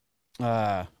about.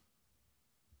 I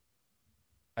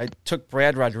took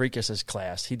Brad Rodriguez's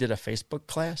class. He did a Facebook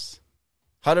class,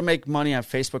 how to make money on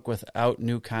Facebook without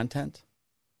new content.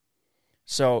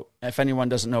 So if anyone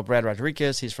doesn't know Brad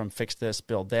Rodriguez, he's from Fix This,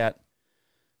 Build That.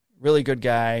 Really good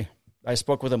guy. I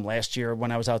spoke with him last year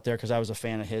when I was out there because I was a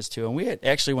fan of his too. And we had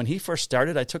actually, when he first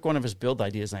started, I took one of his build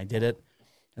ideas and I did it.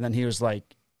 And then he was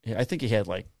like, I think he had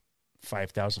like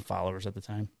 5,000 followers at the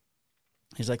time.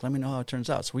 He's like, let me know how it turns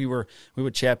out. So we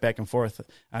would chat back and forth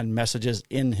on messages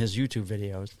in his YouTube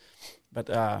videos. But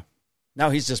now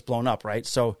he's just blown up, right?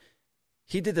 So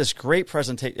he did this great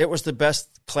presentation. It was the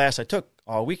best class I took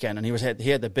all weekend. And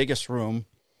he had the biggest room.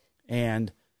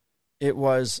 And it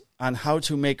was on how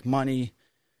to make money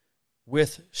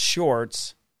with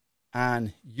shorts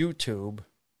on YouTube,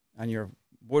 on your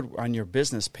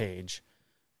business page,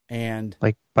 and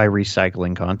like by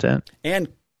recycling content and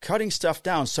cutting stuff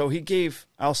down. So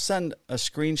I'll send a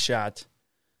screenshot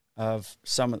of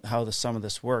how some of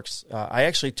this works. I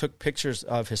actually took pictures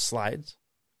of his slides,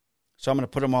 so I'm going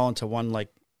to put them all into one like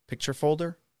picture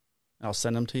folder. And I'll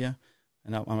send them to you,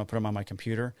 and I'm going to put them on my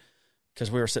computer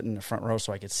because we were sitting in the front row,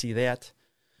 so I could see that.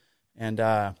 And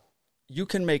you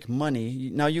can make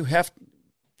money. Now, you have to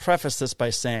preface this by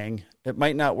saying it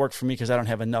might not work for me because I don't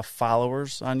have enough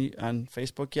followers on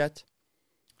Facebook yet.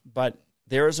 But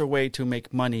there is a way to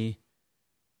make money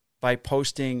by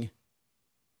posting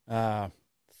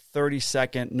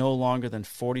 30-second, no longer than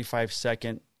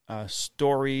 45-second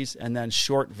stories and then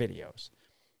short videos.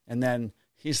 And then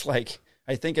he's like,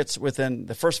 I think it's within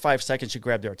the first 5 seconds you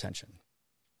grab their attention.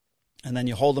 And then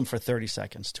you hold them for 30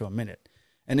 seconds to a minute.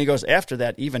 And he goes, after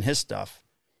that, even his stuff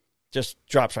just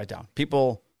drops right down.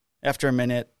 People, after a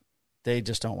minute, they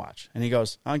just don't watch. And he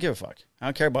goes, I don't give a fuck. I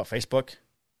don't care about Facebook.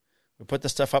 We put the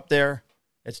stuff up there.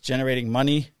 It's generating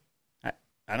money.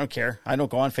 I don't care. I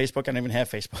don't go on Facebook. I don't even have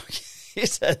Facebook. He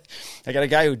said, I got a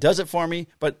guy who does it for me.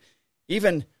 But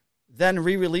even then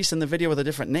re-releasing the video with a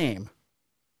different name,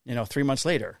 3 months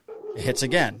later, it hits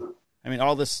again. I mean,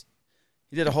 all this,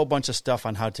 he did a whole bunch of stuff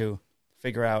on how to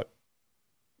figure out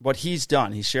what he's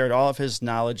done. He shared all of his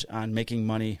knowledge on making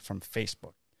money from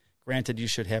Facebook. Granted, you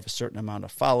should have a certain amount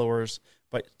of followers,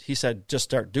 but he said just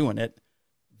start doing it.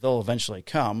 They'll eventually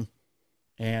come.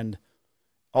 And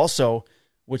also,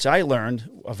 which I learned,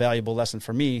 a valuable lesson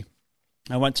for me,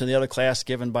 I went to the other class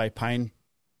given by Pine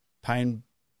Barren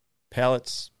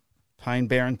Pallets,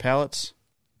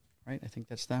 right? I think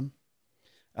that's them.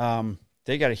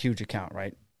 They got a huge account,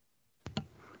 right?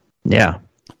 Yeah.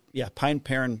 Yeah, Pine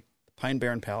Barren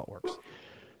Pallet Works.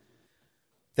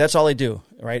 That's all they do,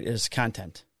 right, is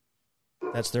content.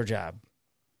 That's their job.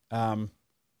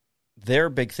 Their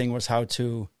big thing was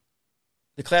the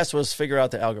class was figure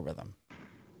out the algorithm.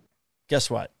 Guess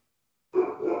what?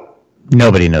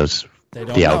 Nobody knows they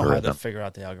don't the know algorithm. How to figure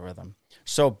out the algorithm.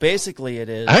 So basically it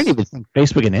is... I don't even think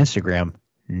Facebook and Instagram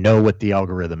know what the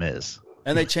algorithm is.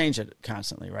 And they change it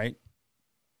constantly, right?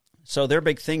 So their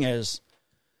big thing is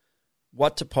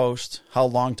what to post, how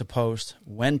long to post,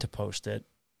 when to post it.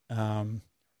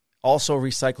 Also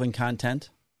recycling content,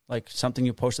 like something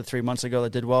you posted 3 months ago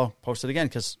that did well, post it again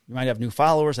because you might have new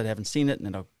followers that haven't seen it and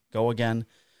it'll go again.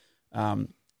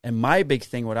 And my big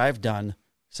thing, what I've done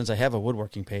since I have a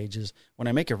woodworking page is when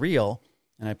I make a reel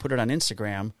and I put it on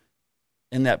Instagram,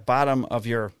 in that bottom of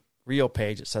your reel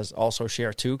page, it says also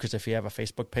share too, because if you have a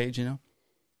Facebook page,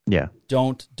 Yeah.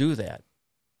 Don't do that.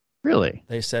 Really?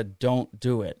 They said don't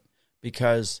do it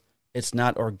because it's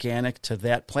not organic to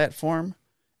that platform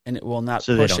and it will not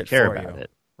so push they don't it care for about you.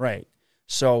 it. Right.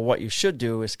 So what you should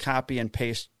do is copy and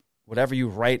paste whatever you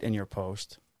write in your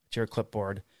post, to your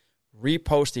clipboard,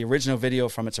 repost the original video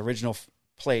from its original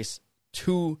place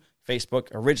to Facebook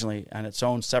originally on its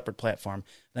own separate platform,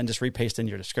 then just repaste in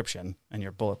your description and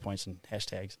your bullet points and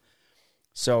hashtags.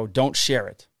 So don't share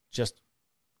it. Just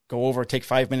take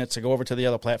 5 minutes to go over to the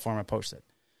other platform and post it.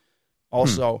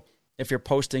 Also, if you're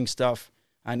posting stuff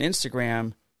on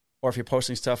Instagram or if you're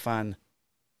posting stuff on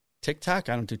TikTok,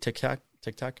 I don't do TikTok,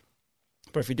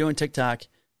 but if you're doing TikTok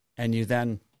and you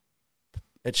then,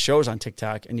 it shows on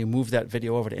TikTok and you move that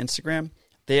video over to Instagram,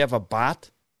 they have a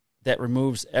bot that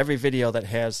removes every video that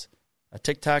has a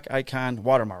TikTok icon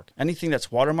watermark. Anything that's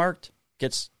watermarked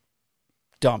gets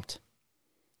dumped.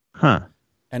 Huh.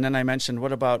 And then I mentioned,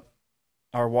 what about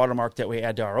our watermark that we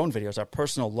add to our own videos, our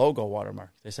personal logo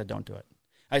watermark? They said, don't do it.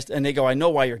 And they go, I know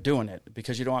why you're doing it,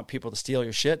 because you don't want people to steal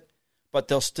your shit, but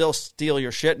they'll still steal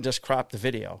your shit and just crop the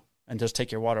video and just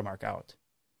take your watermark out.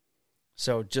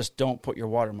 So just don't put your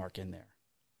watermark in there.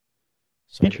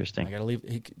 So Interesting. I got to leave.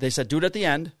 They said, do it at the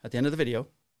end of the video,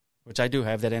 which I do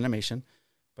have that animation,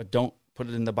 but don't put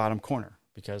it in the bottom corner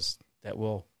because that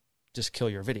will just kill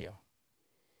your video.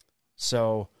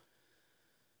 So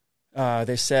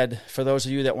they said, for those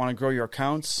of you that want to grow your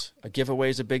accounts, a giveaway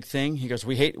is a big thing. He goes,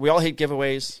 we all hate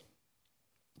giveaways,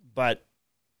 but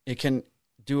it can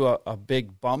do a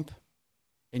big bump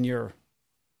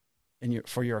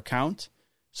for your account.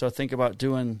 So think about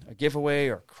doing a giveaway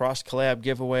or cross collab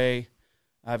giveaway.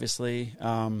 Obviously,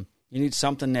 you need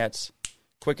something that's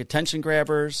quick attention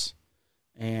grabbers,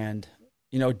 and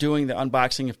doing the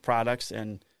unboxing of products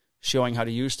and showing how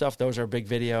to use stuff. Those are big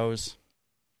videos.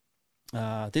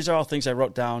 These are all things I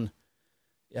wrote down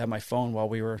at my phone while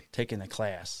we were taking the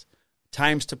class.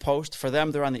 Times to post. For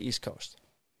them, they're on the East Coast.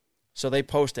 So they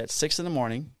post at 6 in the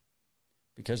morning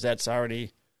because that's 5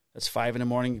 in the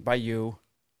morning by you,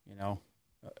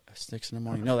 6 in the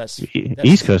morning. No, that's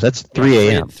East Coast. That's 3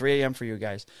 a.m. 3 a.m. for you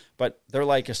guys. But they're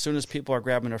like, as soon as people are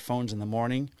grabbing their phones in the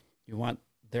morning, you want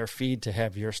their feed to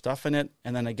have your stuff in it.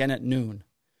 And then again at noon.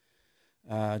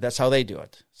 That's how they do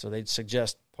it. So they'd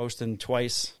suggest posting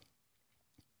twice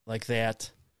like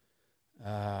that.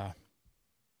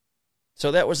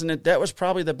 So that was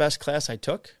probably the best class I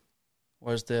took,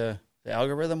 was the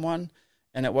algorithm one.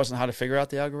 And it wasn't how to figure out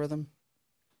the algorithm.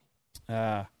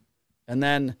 And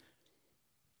then,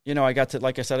 I got to,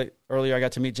 like I said earlier, I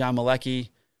got to meet John Malecki.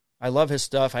 I love his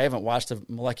stuff. I haven't watched a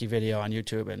Malecki video on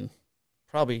YouTube in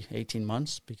probably 18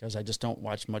 months because I just don't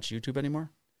watch much YouTube anymore.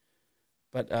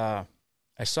 But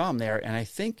I saw him there, and I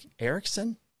think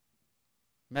Erickson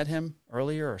met him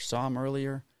earlier or saw him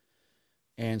earlier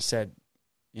and said,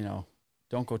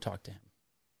 don't go talk to him.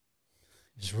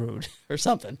 He's rude or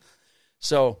something.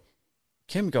 So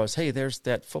Kim goes, hey, there's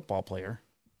that football player,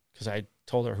 because I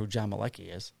told her who John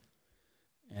Malecki is.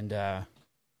 And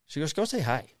she goes, go say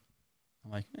hi.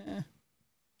 I'm like,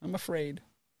 I'm afraid.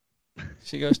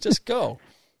 She goes, just go.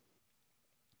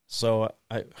 So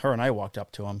her and I walked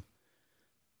up to him.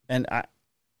 And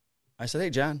I said, hey,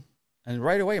 John. And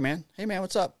right away, man, hey, man,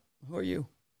 what's up? Who are you?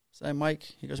 I said, I'm Mike.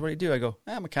 He goes, what do you do? I go,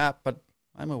 I'm a cop, but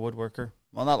I'm a woodworker.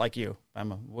 Well, not like you.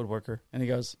 I'm a woodworker. And he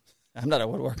goes, I'm not a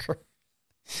woodworker.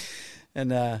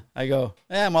 And I go,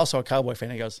 I'm also a Cowboy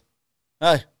fan. He goes,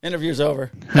 interview's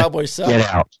over. Cowboys suck. Get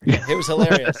out. It was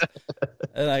hilarious.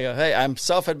 And I go, hey, I'm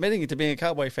self-admitting to being a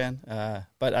Cowboy fan,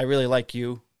 but I really like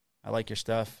you. I like your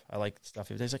stuff. I like the stuff.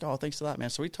 He's like, oh, thanks a lot, man.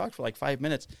 So we talked for like 5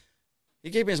 minutes. He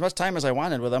gave me as much time as I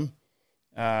wanted with him.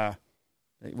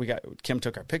 Kim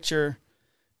took our picture,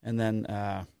 and then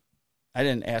I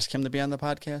didn't ask him to be on the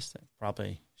podcast. I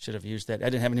probably should have used that. I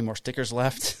didn't have any more stickers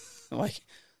left.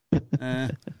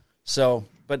 So,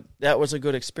 but that was a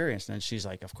good experience. And then she's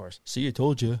like, of course, see, I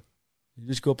told you. You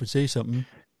just go up and say something.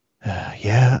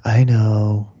 Yeah, I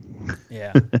know.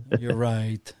 Yeah, you're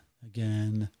right.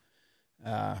 Again.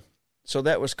 So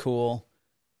that was cool.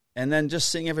 And then just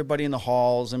seeing everybody in the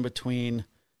halls in between,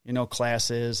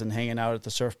 classes and hanging out at the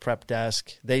surf prep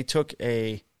desk. They took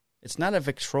it's not a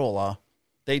Victrola.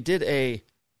 They did a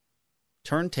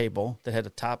turntable that had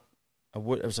it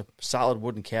was a solid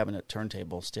wooden cabinet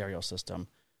turntable stereo system.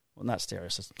 Well, not stereo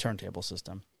system, turntable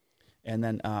system. And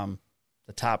then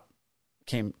the top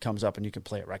comes up and you can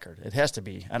play a record. It has to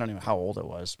be, I don't even know how old it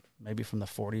was, maybe from the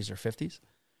 40s or 50s.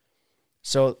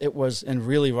 So it was in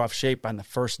really rough shape on the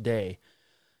first day.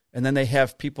 And then they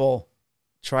have people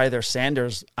try their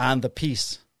sanders on the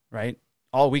piece, right,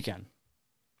 all weekend.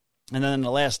 And then on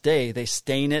the last day, they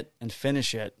stain it and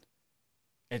finish it.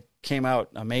 It came out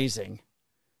amazing.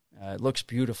 It looks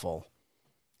beautiful.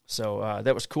 So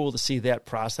that was cool to see that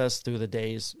process through the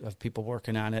days of people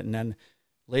working on it. And then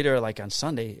later, like on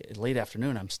Sunday, late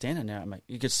afternoon, I'm standing there. I'm like,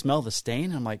 you could smell the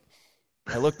stain. I'm like,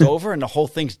 I looked over and the whole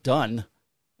thing's done.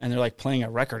 and they're like playing a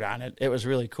record on it. It was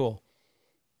really cool.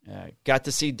 Got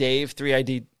to see Dave,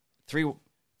 3D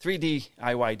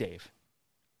DIY Dave,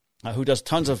 who does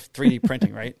tons of 3D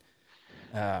printing, right?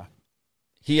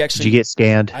 He actually. Did you get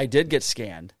scanned? I did get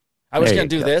scanned. I was going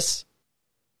to do this.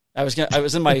 I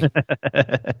was in my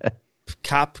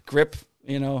cop grip,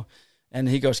 and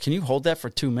he goes, "Can you hold that for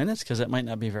 2 minutes? Because it might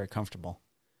not be very comfortable."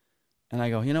 And I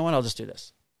go, "You know what? I'll just do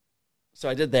this." So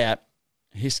I did that.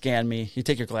 He scanned me. You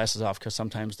take your glasses off because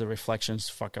sometimes the reflections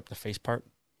fuck up the face part.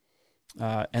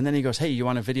 And then he goes, "Hey, you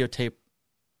want to videotape?"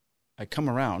 I come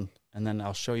around, and then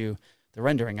I'll show you the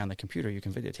rendering on the computer. You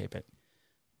can videotape it.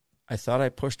 I thought I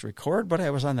pushed record, but I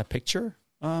was on the picture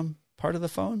part of the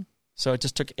phone. So it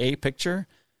just took a picture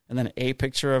and then a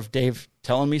picture of Dave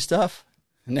telling me stuff.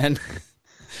 And then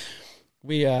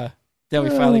we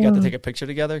finally got to take a picture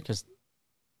together because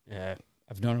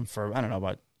I've known him for, I don't know,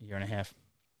 about a year and a half.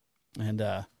 And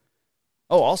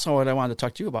also what I wanted to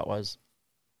talk to you about was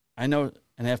I know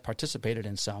and have participated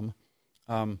in some,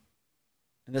 and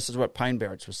this is what Pine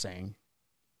Barrens was saying,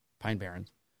 Pine Barrens.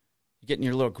 You get in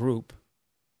your little group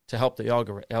to help the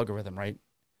algorithm, right?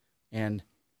 And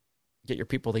get your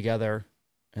people together,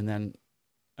 and then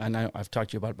I've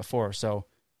talked to you about it before. So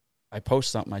I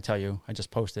post something, I tell you, I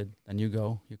just posted, then you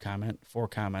go, you comment, 4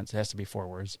 comments. It has to be 4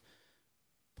 words.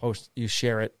 Post, you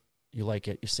share it, you like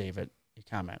it, you save it, you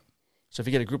comment. So if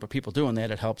you get a group of people doing that,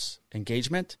 it helps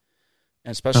engagement,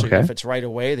 and especially if it's right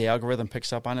away, the algorithm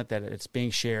picks up on it, that it's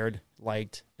being shared,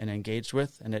 liked, and engaged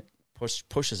with, and it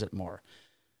pushes it more.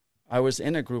 I was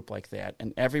in a group like that,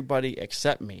 and everybody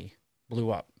except me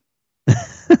blew up.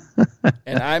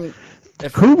 And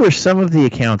who were some of the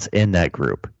accounts in that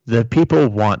group? The people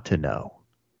want to know.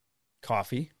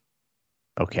 Coffee.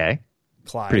 Okay.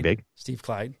 Clyde. Pretty big. Steve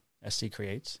Clyde, SC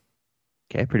Creates.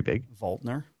 Okay, pretty big.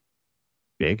 Voltner.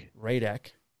 Big.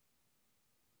 Radek.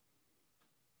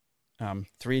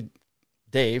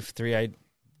 Dave, 3I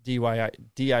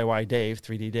DIY Dave,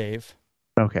 3D Dave.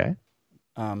 Okay.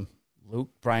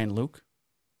 Brian Luke.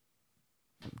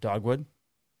 Dogwood.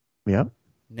 Yeah.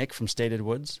 Nick from Stated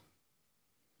Woods.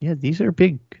 Yeah, these are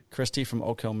big. Christy from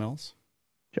Oak Hill Mills.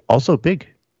 Also big.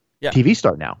 Yeah. TV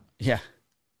star now. Yeah.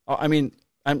 Oh, I mean,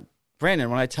 I'm Brandon,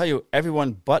 when I tell you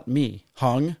everyone but me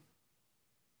hung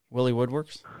Willie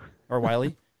Woodworks or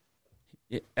Wiley,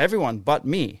 everyone but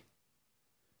me.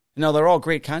 They're all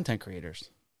great content creators.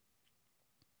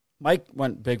 Mike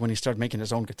went big when he started making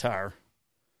his own guitar.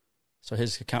 So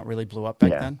his account really blew up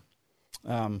back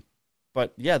then.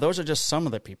 But yeah, those are just some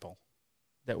of the people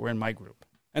that were in my group.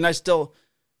 And I'm still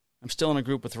in a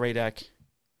group with Radek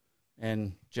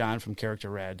and John from Character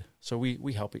Red. So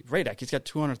we help. Radek, he's got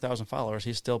 200,000 followers.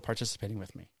 He's still participating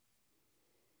with me.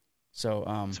 So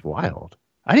it's wild.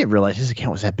 I didn't realize his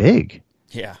account was that big.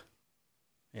 Yeah.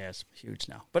 Yeah, it's huge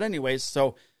now. But anyways,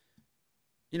 so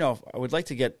I would like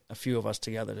to get a few of us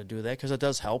together to do that because it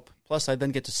does help. Plus, I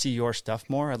then get to see your stuff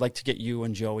more. I'd like to get you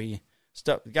and Joey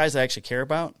stuff, guys I actually care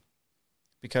about,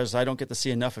 because I don't get to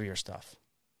see enough of your stuff.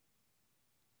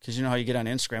 Because you know how you get on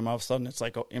Instagram, all of a sudden it's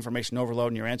like information overload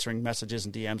and you're answering messages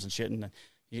and DMs and shit. And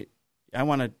I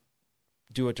want to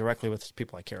do it directly with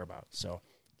people I care about. So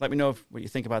let me know what you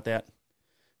think about that.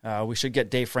 We should get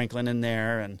Dave Franklin in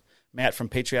there and Matt from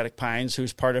Patriotic Pines,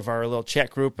 who's part of our little chat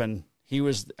group. And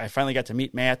I finally got to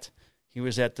meet Matt. He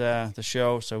was at the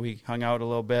show, so we hung out a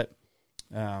little bit.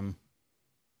 It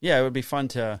would be fun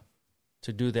to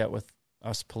do that with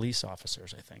us police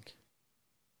officers, I think.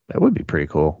 That would be pretty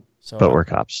cool. So, but we're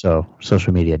cops, so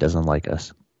social media doesn't like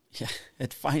us. Yeah,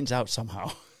 it finds out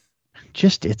somehow.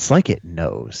 It's like it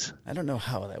knows. I don't know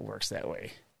how that works that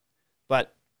way.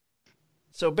 But,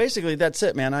 so basically that's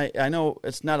it, man. I know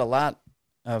it's not a lot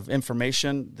of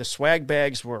information. The swag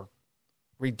bags were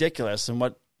ridiculous. And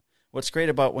what's great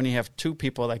about when you have 2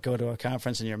 people that go to a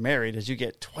conference and you're married is you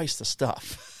get twice the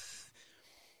stuff.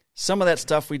 Some of that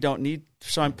stuff we don't need,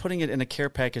 so I'm putting it in a care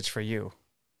package for you.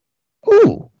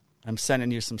 Ooh. I'm sending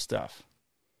you some stuff.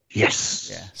 Yes.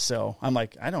 Yeah. So I'm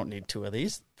like, I don't need 2 of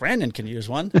these. Brandon can use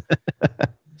one.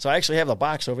 So I actually have the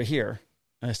box over here.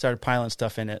 And I started piling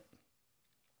stuff in it.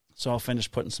 So I'll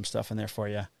finish putting some stuff in there for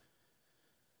you.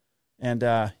 And,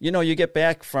 you get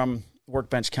back from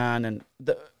Workbenchcon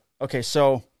and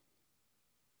so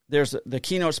there's the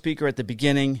keynote speaker at the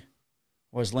beginning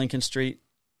was Lincoln Street.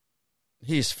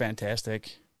 He's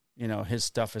fantastic. His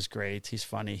stuff is great. He's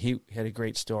funny. He had a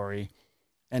great story.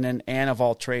 And then Anne of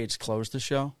All Trades closed the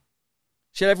show.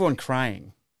 She had everyone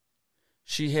crying.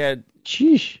 She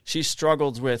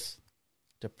struggled with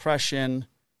depression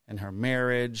and her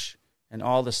marriage and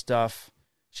all the stuff.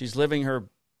 She's living her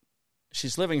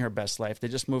best life. They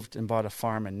just moved and bought a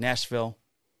farm in Nashville.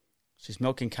 She's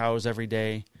milking cows every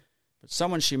day. But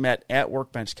someone she met at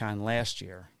Workbenchcon last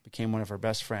year became one of her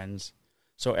best friends.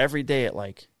 So every day at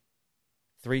like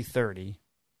 3:30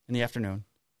 in the afternoon,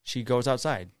 she goes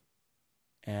outside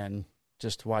and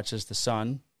just watches the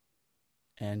sun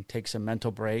and takes a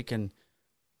mental break and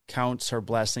counts her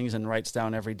blessings and writes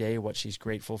down every day what she's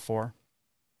grateful for.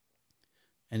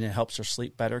 And it helps her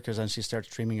sleep better because then she starts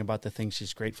dreaming about the things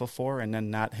she's grateful for and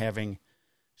then not having,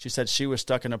 she said she was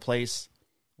stuck in a place.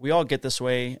 We all get this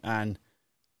way on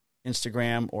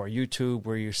Instagram or YouTube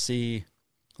where you see,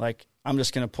 like, I'm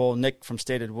just going to pull Nick from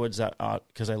Stated Woods out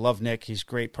because I love Nick. He's a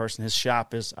great person. His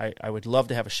shop is, I would love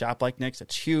to have a shop like Nick's.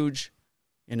 It's huge,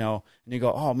 you know, and you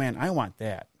go, oh man, I want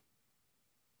that.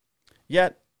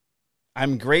 Yet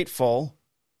I'm grateful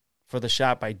for the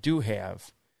shop I do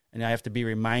have, and I have to be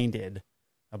reminded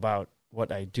about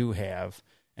what I do have.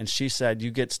 And she said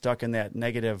you get stuck in that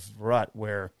negative rut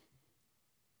where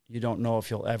you don't know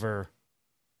if you'll ever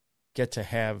get to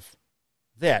have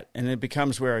that. And it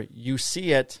becomes where you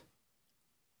see it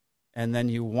and then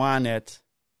you want it,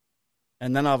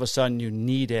 and then all of a sudden you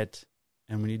need it,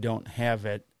 and when you don't have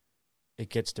it, it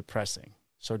gets depressing.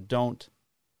 So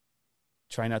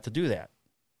try not to do that.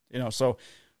 You know, so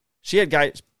she had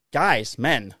guys,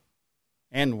 men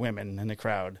and women in the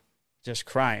crowd just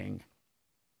crying.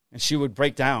 And she would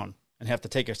break down and have to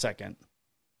take a second.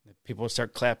 People would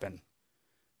start clapping.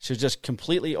 She was just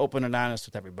completely open and honest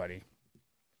with everybody.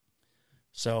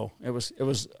 So it was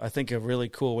I think, a really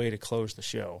cool way to close the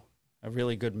show. A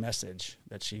really good message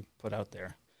that she put out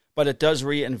there. But it does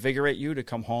reinvigorate you to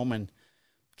come home and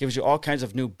gives you all kinds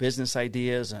of new business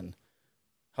ideas and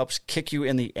helps kick you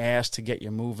in the ass to get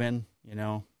you moving, you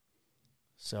know.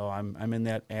 So I'm in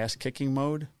that ass kicking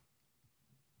mode,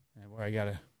 where I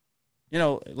gotta, you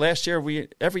know. Last year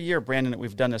every year, Brandon, that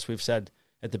we've done this, we've said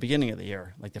at the beginning of the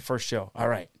year, like the first show, all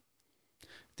right,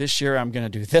 this year I'm gonna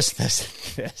do this,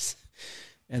 this,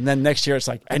 and then next year it's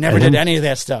like I never did any of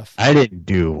that stuff. I didn't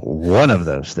do one of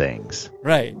those things.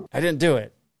 Right, I didn't do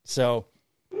it. So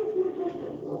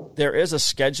there is a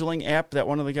scheduling app that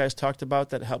one of the guys talked about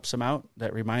that helps him out,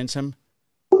 that reminds him,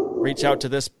 reach out to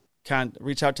this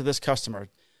customer,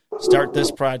 start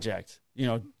this project, you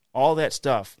know, all that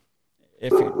stuff.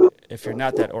 If you're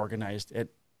not that organized,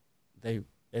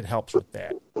 it helps with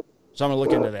that. So I'm going to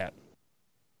look into that.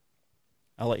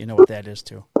 I'll let you know what that is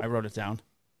too. I wrote it down.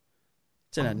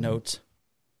 It's in a note.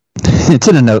 It's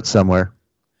in a note somewhere.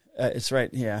 It's right.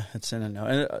 Yeah, it's in a note.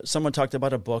 And someone talked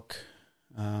about a book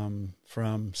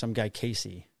from some guy,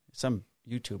 Casey, some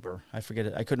YouTuber. I forget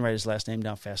it. I couldn't write his last name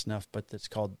down fast enough, but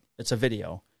it's a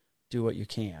video. Do what you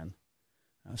can.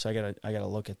 So I gotta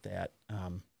look at that.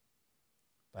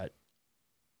 But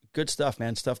good stuff,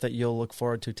 man. Stuff that you'll look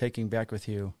forward to taking back with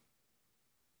you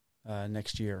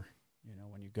next year. You know,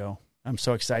 when you go. I'm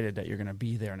so excited that you're going to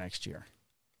be there next year.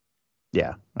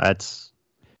 Yeah,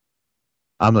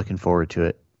 I'm looking forward to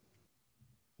it.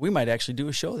 We might actually do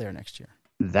a show there next year.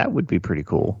 That would be pretty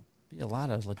cool. Be a lot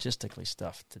of logistically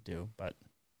stuff to do, but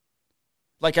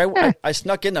like I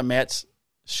snuck into Matt's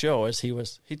show as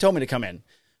he told me to come in.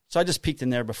 So I just peeked in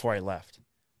there before I left.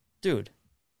 Dude,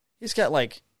 he's got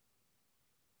like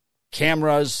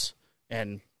cameras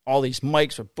and all these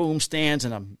mics with boom stands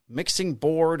and a mixing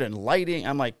board and lighting.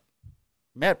 I'm like,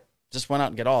 Matt just went out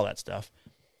and get all that stuff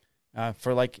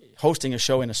for like hosting a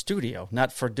show in a studio,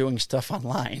 not for doing stuff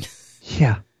online.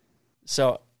 Yeah.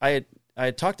 So I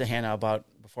had talked to Hannah about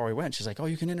before we went. She's like, oh,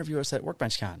 you can interview us at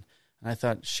Workbenchcon. And I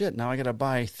thought, shit, now I got to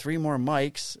buy 3 more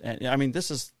mics. And I mean,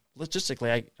 this is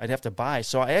logistically, I'd have to buy.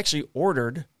 So I actually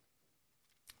ordered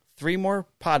 3 more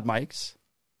pod mics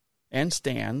and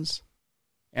stands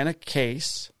and a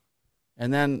case.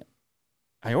 And then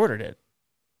I ordered it.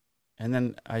 And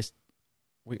then I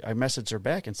messaged her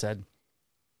back and said,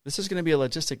 this is going to be a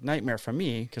logistic nightmare for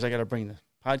me because I got to bring the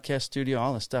podcast studio,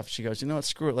 all this stuff. She goes, you know what,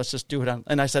 screw it. Let's just do it on.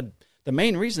 And I said, the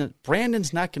main reason,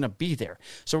 Brandon's not going to be there.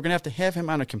 So we're going to have him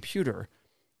on a computer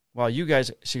while you guys,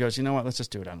 she goes, you know what, let's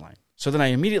just do it online. So then I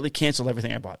immediately canceled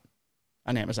everything I bought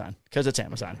on Amazon because it's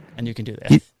Amazon and you can do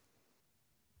that.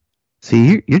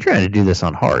 See, you're trying to do this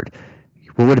on hard.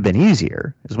 What would have been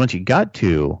easier is once you got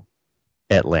to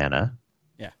Atlanta,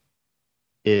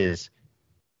 is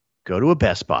go to a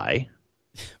Best Buy,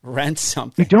 rent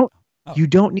something. You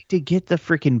don't need to get the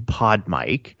freaking pod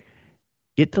mic.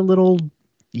 Get the little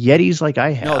Yetis like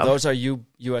I have. No, those are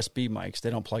USB mics.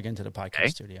 They don't plug into the podcast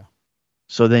studio.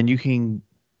 So then you can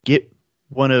get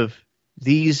one of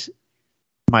these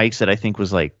mics that I think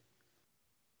was like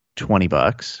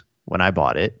 $20 when I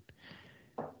bought it.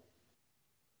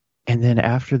 And then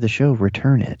after the show,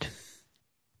 return it.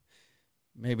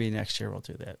 Maybe next year we'll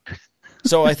do that.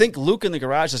 So I think Luke in the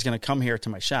garage is going to come here to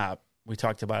my shop. We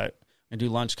talked about it. And do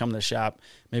lunch, come to the shop.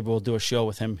 Maybe we'll do a show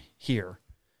with him here.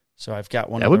 So I've got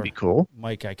one that would be cool.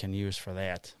 mic I can use for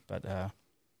that. But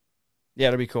yeah,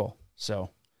 it'll be cool. So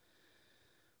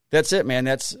that's it, man.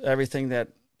 That's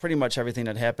pretty much everything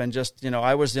that happened. Just,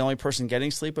 I was the only person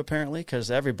getting sleep apparently,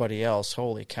 because everybody else,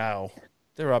 holy cow,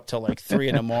 they're up till like 3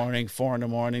 in the morning, 4 in the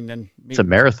morning. Then it's a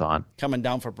marathon. Coming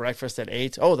down for breakfast at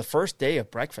 8. Oh, the first day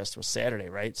of breakfast was Saturday,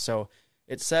 right? So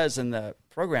it says in the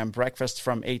program breakfast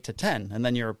from 8 to 10, and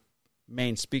then your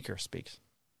main speaker speaks.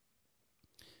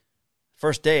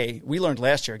 First day, we learned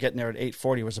last year getting there at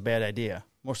 8:40 was a bad idea.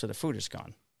 Most of the food is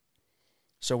gone.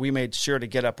 So we made sure to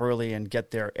get up early and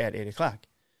get there at 8 o'clock.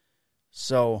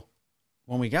 So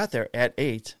when we got there at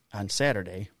 8 on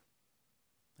Saturday,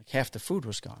 like half the food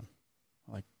was gone.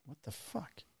 I'm like, what the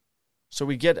fuck? So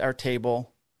we get our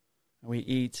table, and we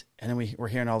eat, and then we're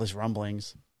hearing all these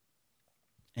rumblings.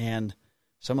 And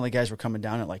some of the guys were coming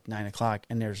down at like 9 o'clock,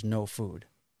 and there's no food.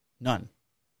 None.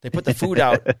 They put the food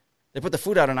out. They put the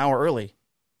food out an hour early.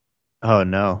 Oh,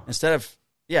 no. Instead of,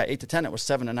 8 to 10, it was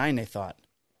 7 to 9, they thought.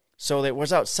 So it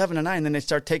was out 7 to 9, then they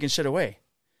start taking shit away.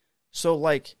 So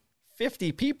like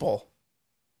 50 people,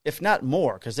 if not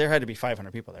more, because there had to be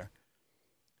 500 people there.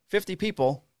 50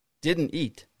 people didn't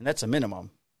eat, and that's a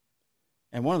minimum.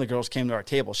 And one of the girls came to our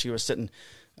table. She was sitting,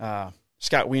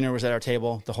 Scott Wiener was at our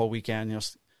table the whole weekend.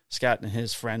 Scott and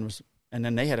his friend was, and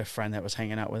then they had a friend that was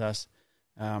hanging out with us.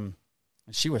 And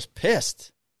she was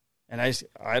pissed, and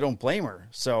I don't blame her.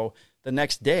 So the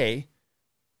next day,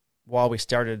 while we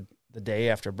started the day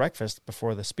after breakfast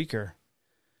before the speaker,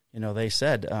 they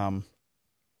said,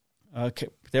 okay,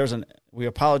 we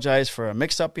apologize for a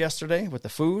mix-up yesterday with the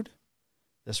food.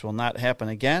 This will not happen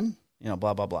again,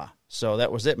 blah, blah, blah. So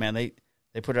that was it, man.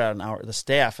 They put it out an hour. The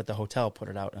staff at the hotel put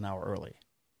it out an hour early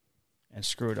and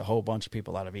screwed a whole bunch of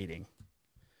people out of eating.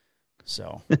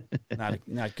 So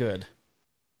not good.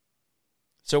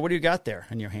 So what do you got there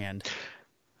in your hand?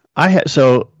 I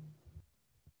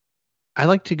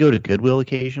like to go to Goodwill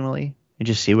occasionally and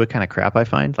just see what kind of crap I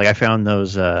find. Like I found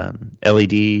those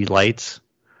LED lights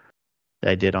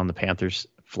that I did on the Panthers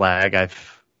flag. I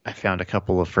found a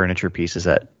couple of furniture pieces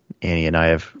that Annie and I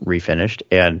have refinished,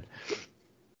 and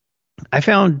I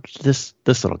found this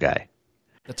little guy.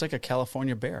 It's like a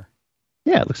California bear.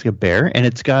 Yeah, it looks like a bear, and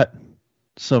it's got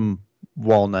some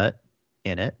walnut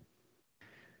in it.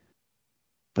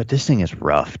 But this thing is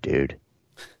rough, dude.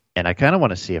 And I kind of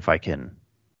want to see if I can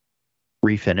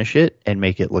refinish it and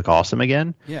make it look awesome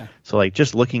again. Yeah. So like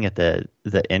just looking at the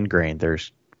end grain,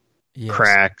 there's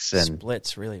cracks and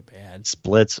splits really bad.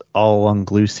 Splits all along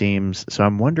glue seams. So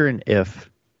I'm wondering if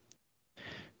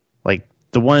like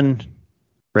the one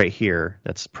right here,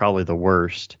 that's probably the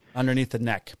worst. Underneath the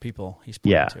neck, he's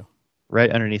pointing to. Right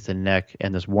underneath the neck,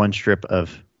 and there's one strip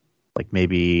of like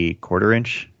maybe 1/4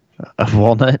 inch of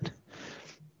walnut.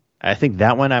 I think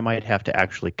that one I might have to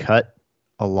actually cut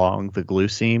along the glue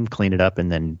seam, clean it up,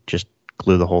 and then just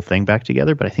glue the whole thing back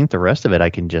together. But I think the rest of it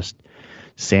I can just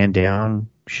sand down,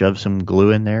 shove some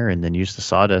glue in there, and then use the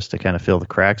sawdust to kind of fill the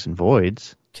cracks and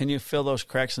voids. Can you fill those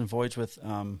cracks and voids with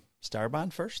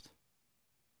Starbond first?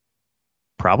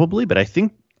 Probably, but I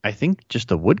think just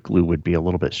the wood glue would be a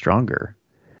little bit stronger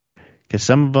because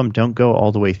some of them don't go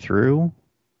all the way through.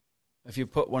 If you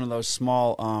put one of those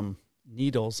small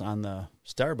needles on the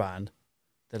Starbond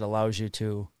that allows you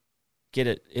to get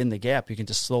it in the gap, you can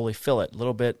just slowly fill it,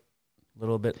 little bit,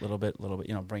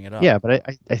 bring it up. Yeah, but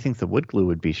I think the wood glue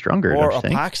would be stronger. Or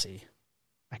epoxy.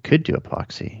 I could do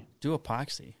epoxy. Do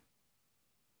epoxy.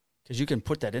 Because you can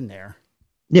put that in there.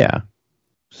 Yeah.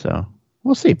 So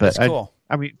we'll see. But that's cool.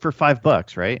 I mean, for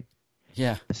 $5, right?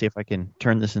 Yeah. Let's see if I can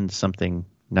turn this into something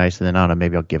nice, and then I don't know,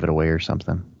 maybe I'll give it away or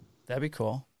something. That'd be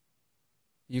cool.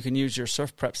 You can use your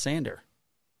Surf Prep sander.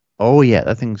 Oh yeah,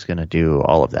 that thing's gonna do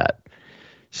all of that.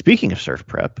 Speaking of Surf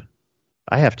Prep,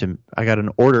 I got an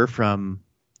order from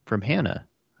Hannah.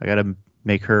 I got to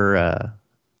make her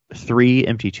 3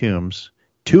 empty tombs,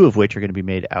 2 of which are going to be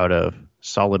made out of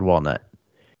solid walnut.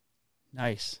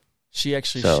 Nice. She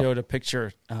actually showed a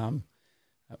picture.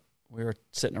 We were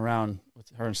sitting around with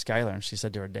her and Skylar, and she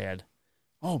said to her dad,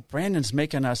 "Oh, Brandon's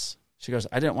making us." She goes,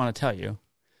 "I didn't want to tell you,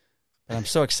 but I'm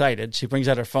so excited." She brings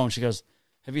out her phone. She goes,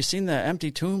 "Have you seen the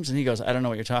empty tombs?" And he goes, "I don't know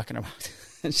what you're talking about."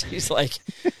 And she's like,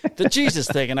 "The Jesus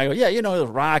thing." And I go, "Yeah, the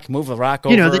rock, move the rock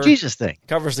over. The Jesus thing.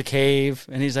 Covers the cave."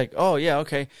 And he's like, "Oh, yeah,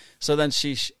 okay." So then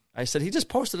I said, "He just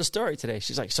posted a story today."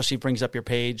 She's like, so she brings up your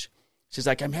page. She's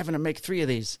like, "I'm having to make 3 of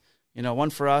these, one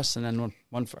for us and then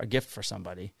one for a gift for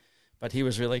somebody." But he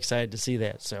was really excited to see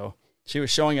that. So she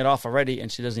was showing it off already,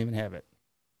 and she doesn't even have it.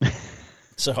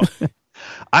 So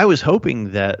I was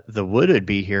hoping that the wood would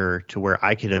be here to where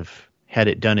I could have had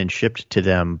it done and shipped to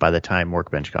them by the time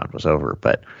WorkbenchCon was over,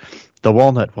 but the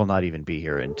walnut will not even be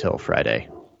here until Friday.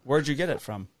 Where'd you get it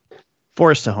from?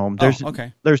 Forest to Home.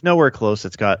 Okay. There's nowhere close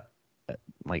that's got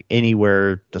like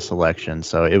anywhere the selection,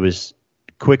 so it was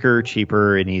quicker,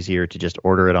 cheaper, and easier to just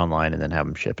order it online and then have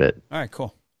them ship it. All right,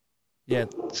 cool. Yeah.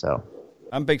 So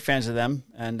I'm big fans of them,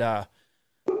 and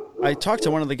I talked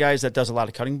to one of the guys that does a lot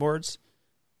of cutting boards.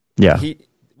 Yeah.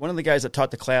 One of the guys that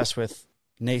taught the class with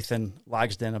Nathan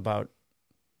Logsden about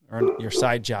your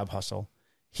side job hustle.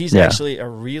 He's actually a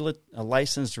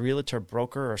licensed realtor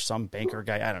broker or some banker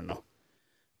guy. I don't know.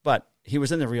 But he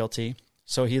was in the realty,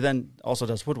 so he then also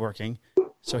does woodworking.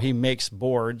 So he makes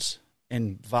boards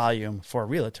in volume for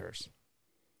realtors.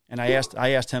 And I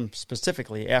asked him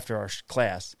specifically after our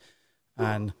class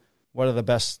on what are the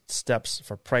best steps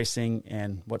for pricing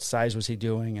and what size was he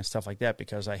doing and stuff like that,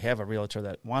 because I have a realtor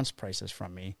that wants prices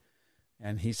from me.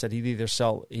 And he said he'd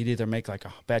either make like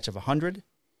a batch of 100,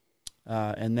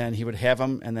 and then he would have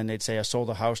them, and then they'd say, I sold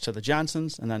a house to the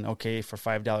Johnsons, and then, okay, for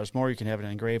 $5 more, you can have it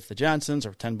engraved the Johnsons,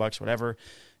 or $10, whatever.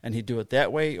 And he'd do it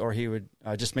that way, or he would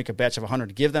just make a batch of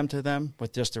 100, give them to them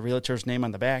with just the realtor's name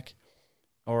on the back,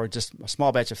 or just a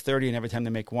small batch of 30, and every time they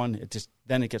make one,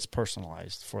 then it gets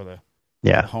personalized for the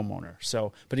homeowner.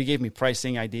 So, but he gave me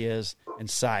pricing ideas and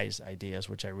size ideas,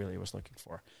 which I really was looking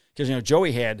for. Because,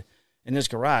 Joey had in his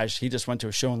garage, he just went to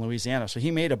a show in Louisiana, so he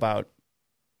made about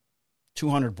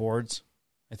 200 boards.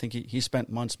 I think he spent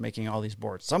months making all these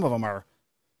boards. Some of them are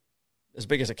as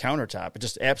big as a countertop, but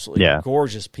just absolutely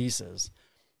gorgeous pieces.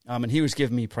 And he was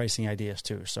giving me pricing ideas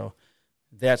too. So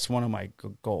that's one of my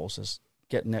goals, is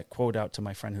getting that quote out to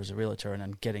my friend who's a realtor and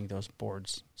then getting those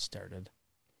boards started.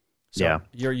 So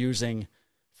you're using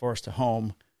Forest to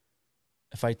Home.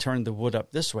 If I turn the wood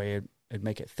up this way, it'd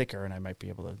make it thicker, and I might be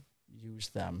able to use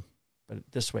them. But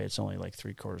this way, it's only like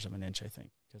 3/4 of an inch, I think.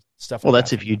 Well,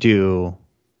 that's if you do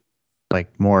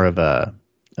like more of a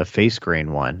face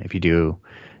grain one. If you do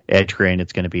edge grain,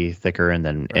 it's going to be thicker, and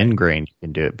then end grain, you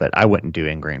can do it. But I wouldn't do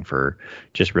end grain for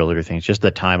just realtor things. Just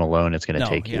the time alone it's going to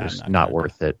take you is not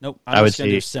worth it. Nope. I would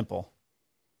say do simple.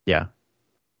 Yeah.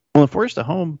 Well, in Forest to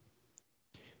Home,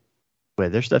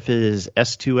 their stuff is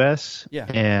S2S. Yeah.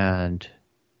 And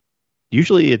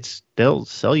usually they'll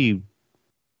sell you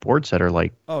boards that are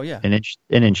like an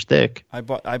inch thick. I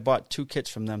bought 2 kits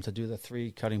from them to do the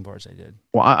 3 cutting boards I did.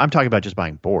 Well, I'm talking about just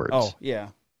buying boards. Oh yeah,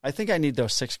 I think I need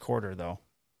those 6/4 though,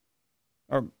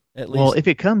 or at least. Well, if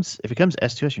it comes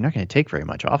S2S, you're not going to take very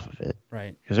much off of it,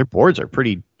 right? Because their boards are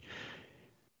pretty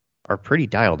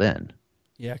dialed in.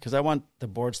 Yeah, because I want the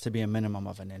boards to be a minimum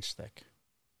of an inch thick.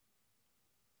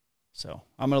 So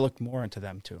I'm going to look more into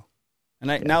them too.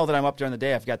 And now that I'm up during the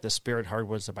day, I've got the Spirit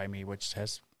Hardwoods by me, which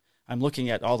has. I'm looking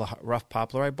at all the rough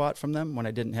poplar I bought from them when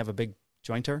I didn't have a big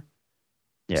jointer.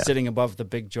 Yeah. Sitting above the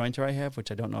big jointer I have,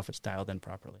 which I don't know if it's dialed in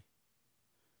properly.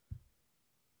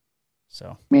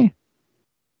 So. Me.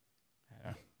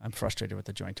 I'm frustrated with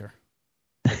the jointer.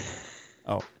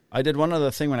 Oh, I did one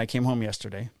other thing when I came home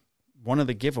yesterday. One of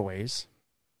the giveaways,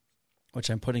 which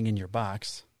I'm putting in your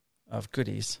box of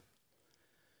goodies,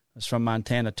 was from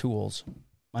Montana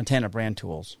brand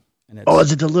tools. And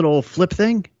is it the little flip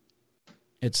thing?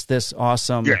 It's this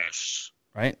awesome, yes,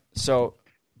 right? So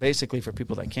basically, for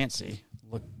people that can't see,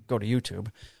 go to YouTube.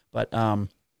 But on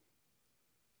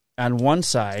one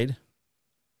side,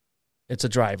 it's a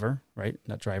driver, right?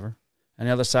 Not driver. And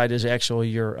the other side is actually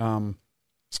your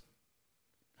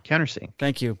countersink.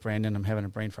 Thank you, Brandon. I'm having a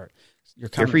brain fart.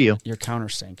 Here for you. Your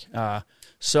countersink.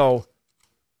 So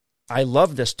I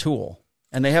love this tool,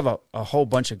 and they have a whole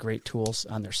bunch of great tools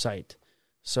on their site.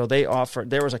 So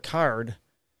there was a card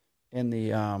in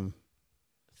the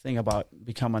thing about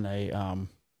becoming a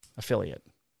affiliate.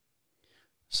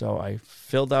 So I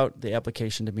filled out the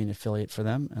application to be an affiliate for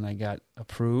them, and I got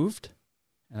approved.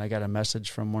 And I got a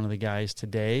message from one of the guys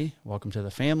today, welcome to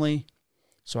the family.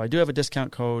 So I do have a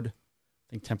discount code, I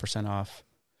think 10% off,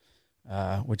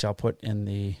 which I'll put in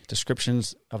the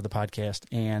descriptions of the podcast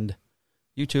and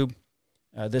YouTube.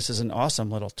 This is an awesome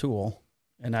little tool.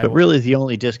 But really the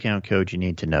only discount code you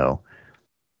need to know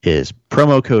is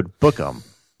promo code BOOK'em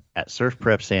at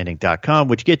surfprepsanding.com,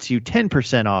 which gets you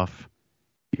 10% off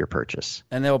your purchase.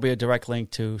 And there will be a direct link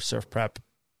to Surf Prep,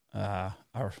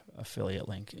 our affiliate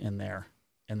link in there,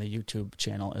 and the YouTube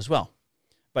channel as well.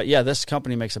 But yeah, this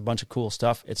company makes a bunch of cool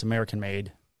stuff. It's American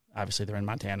made. Obviously, they're in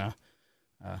Montana.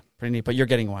 Pretty neat, but you're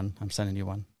getting one. I'm sending you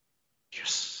one.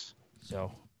 Yes.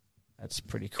 So that's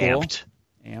pretty cool.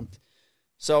 Amped.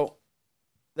 So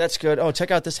that's good. Oh, check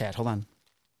out this hat. Hold on.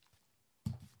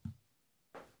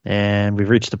 And we've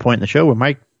reached the point in the show where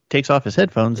Mike takes off his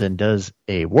headphones and does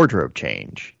a wardrobe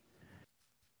change.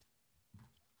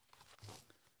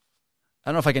 I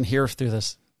don't know if I can hear through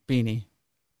this beanie,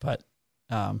 but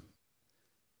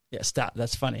yeah, stop.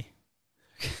 That's funny.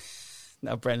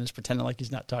 Now Brandon's pretending like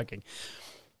he's not talking.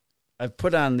 I've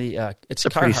put on the it's a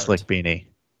pretty Carhartt. slick beanie.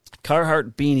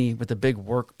 Carhartt beanie with the big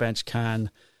Workbenchcon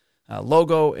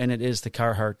logo, and it is the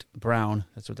Carhartt brown.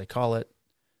 That's what they call it.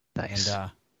 Nice.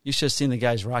 And you should have seen the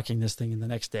guys rocking this thing the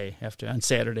next day on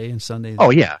Saturday and Sunday. Oh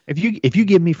yeah, if you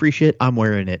give me free shit, I'm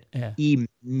wearing it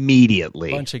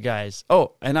immediately. Bunch of guys.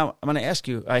 Oh, and I'm going to ask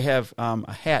you. I have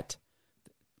a hat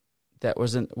that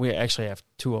wasn't. We actually have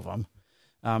two of them.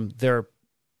 They're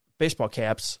baseball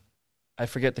caps. I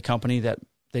forget the company that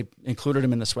they included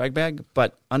them in the swag bag,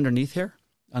 but underneath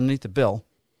the bill,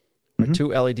 are two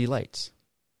LED lights.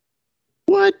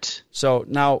 What? So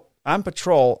now on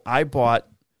patrol, I bought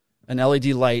an LED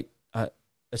light.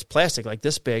 It's plastic, like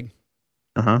this big,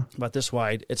 about this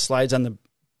wide. It slides on the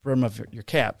brim of your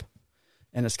cap,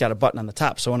 and it's got a button on the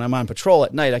top. So when I'm on patrol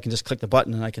at night, I can just click the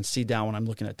button, and I can see down when I'm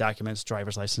looking at documents,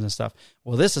 driver's license, and stuff.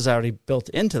 Well, this is already built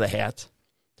into the hat.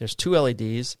 There's two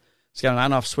LEDs. It's got an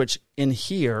on-off switch in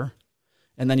here,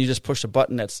 and then you just push a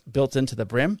button that's built into the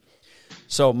brim.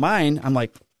 So mine, I'm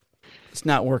like, it's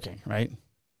not working, right?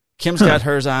 Kim's got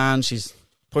hers on. She's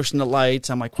pushing the lights.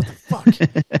 I'm like, what the fuck?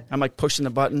 I'm like pushing the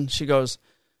button. She goes,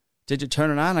 did you turn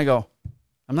it on? I go,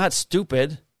 I'm not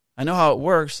stupid. I know how it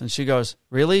works. And she goes,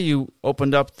 really? You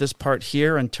opened up this part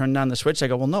here and turned on the switch? I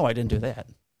go, well, no, I didn't do that.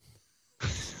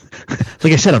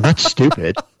 Like I said, I'm not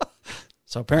stupid.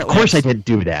 So apparently, of course I didn't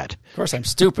do that. Of course I'm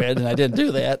stupid and I didn't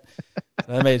do that.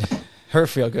 That made her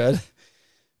feel good.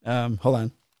 Hold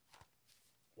on.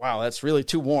 Wow, that's really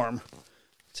too warm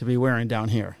to be wearing down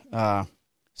here.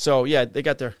 So yeah, they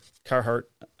got their Carhartt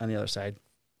on the other side.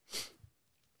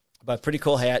 But pretty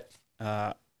cool hat.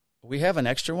 We have an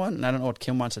extra one, and I don't know what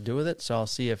Kim wants to do with it, so I'll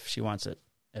see if she wants it.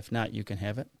 If not, you can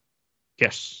have it.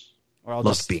 Yes. Or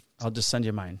I'll just send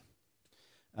you mine.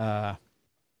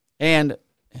 And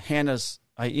Hannah's,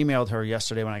 I emailed her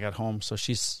yesterday when I got home, so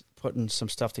she's putting some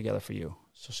stuff together for you.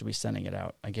 So she'll be sending it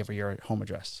out. I gave her your home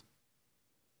address.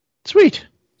 Sweet.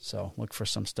 So look for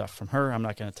some stuff from her. I'm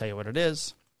not going to tell you what it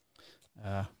is,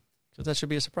 because that should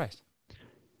be a surprise.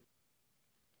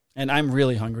 And I'm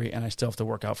really hungry, and I still have to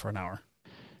work out for an hour.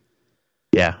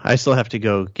 Yeah, I still have to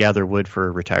go gather wood for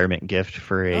a retirement gift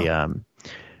for a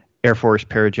Air Force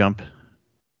parajump.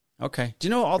 Okay. Do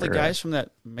you know all the guys from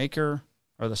that Maker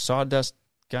or the Sawdust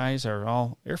guys are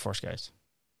all Air Force guys?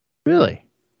 Really?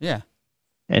 Yeah.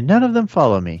 And none of them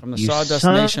follow me. From the Sawdust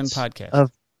Nation podcast.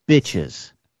 Of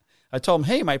bitches. I told them,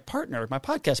 hey, my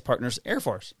podcast partner's Air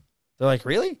Force. They're like,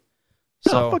 really?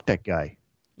 So fuck that guy.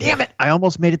 Damn it. I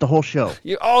almost made it the whole show.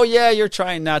 You're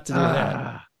trying not to do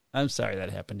that. I'm sorry that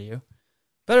happened to you.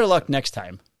 Better luck next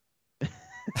time.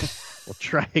 We'll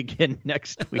try again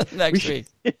next week. Next week.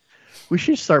 We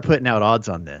should start putting out odds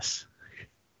on this.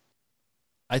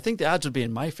 I think the odds would be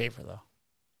in my favor, though.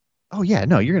 Oh, yeah.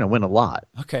 No, you're going to win a lot.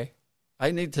 Okay.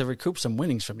 I need to recoup some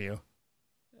winnings from you.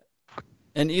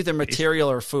 And either material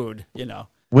or food, you know.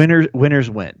 Winners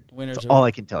win. That's all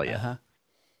I can tell you. Uh-huh.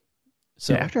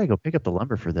 So after I go pick up the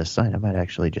lumber for this sign, I might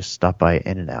actually just stop by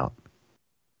In-N-Out.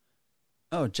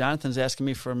 Oh, Jonathan's asking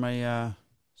me for my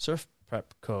surf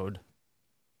prep code.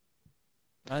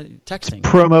 Texting. It's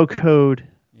promo code.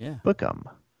 Yeah. Book 'em.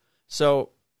 So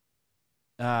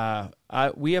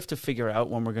we have to figure out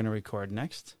when we're going to record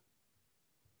next.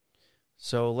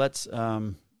 So let's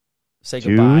say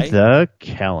goodbye. To the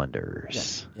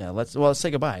calendars. Yeah, let's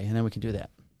say goodbye, and then we can do that.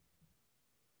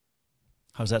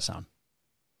 How's that sound?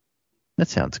 That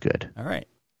sounds good. All right.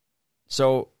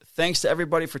 So thanks to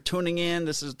everybody for tuning in.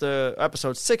 This is the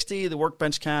episode 60, the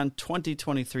Workbenchcon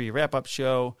 2023 wrap-up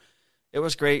show. It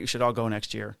was great. You should all go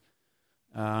next year.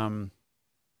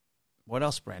 What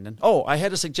else, Brandon? Oh, I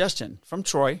had a suggestion from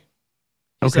Troy.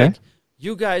 He's like,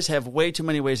 you guys have way too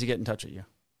many ways to get in touch with you.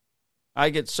 I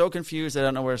get so confused I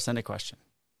don't know where to send a question.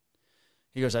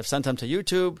 He goes, I've sent them to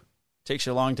YouTube. Takes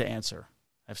you long to answer.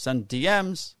 I've sent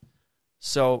DMs.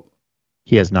 So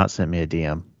he has not sent me a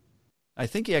DM. I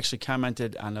think he actually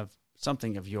commented on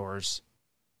something of yours,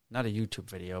 not a YouTube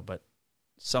video, but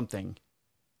something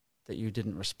that you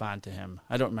didn't respond to him.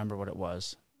 I don't remember what it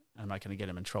was. I'm not going to get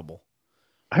him in trouble.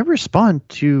 I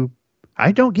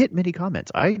don't get many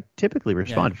comments. I typically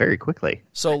respond very quickly.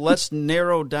 So let's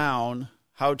narrow down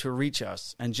how to reach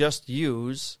us and just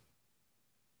use...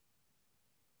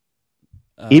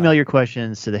 email your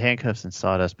questions to the Handcuffs and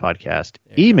Sawdust podcast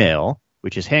email,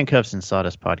 which is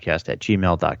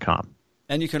handcuffsandsawdustpodcast@gmail.com.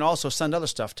 And you can also send other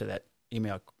stuff to that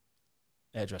email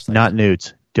address. Not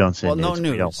nudes. Don't send nudes. No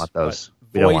nudes. We don't want those.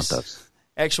 We don't want those.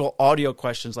 Actual audio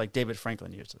questions like David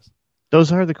Franklin uses.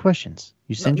 Those are the questions.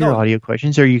 You send No. your audio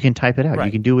questions, or you can type it out. Right.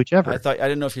 You can do whichever. I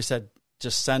didn't know if you said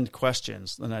just send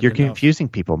questions. Then You're confusing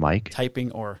people, Mike.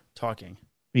 Typing or talking.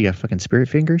 You got fucking spirit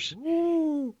fingers?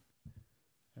 Woo.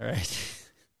 All right.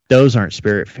 Those aren't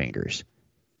spirit fingers.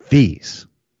 These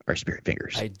are spirit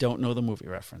fingers. I don't know the movie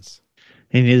reference.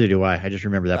 And neither do I. I just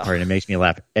remember that part, and it makes me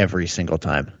laugh every single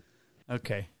time.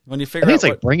 Okay. When you I figure think out it's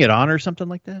like Bring It On or something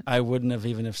like that. I wouldn't have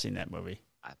even have seen that movie.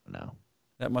 I don't know.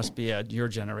 That must be your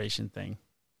generation thing.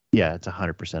 Yeah, it's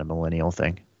 100% a millennial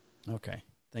thing. Okay.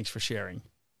 Thanks for sharing.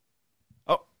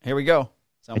 Oh, here we go.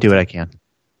 I do what I can.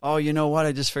 Oh, you know what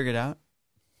I just figured out?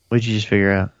 What did you just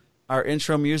figure out? Our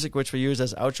intro music, which we use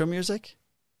as outro music,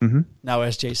 now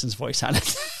has Jason's voice on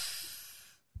it.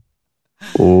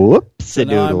 Whoops. So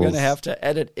now I'm going to have to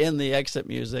edit in the exit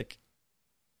music.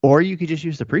 Or you could just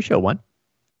use the pre-show one.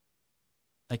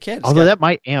 I can't. Although that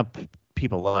might amp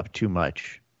people up too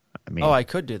much. I mean, I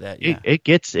could do that. Yeah, it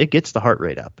gets the heart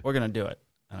rate up. We're going to do it.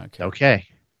 Okay.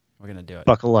 We're going to do it.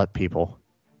 Buckle up, people.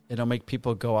 It'll make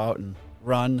people go out and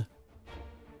run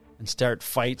and start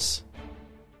fights.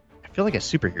 I feel like a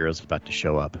superhero is about to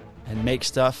show up. And make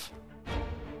stuff.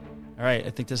 All right, I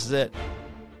think this is it.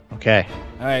 Okay.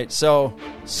 All right, so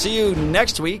see you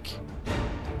next week.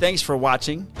 Thanks for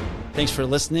watching. Thanks for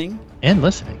listening. And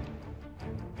listening.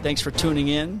 Thanks for tuning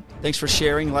in. Thanks for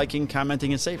sharing, liking,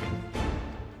 commenting, and saving.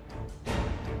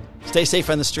 Stay safe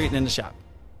on the street and in the shop.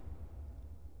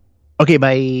 Okay,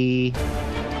 bye.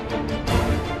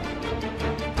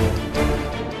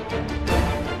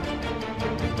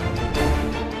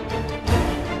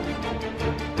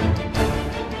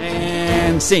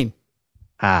 And scene.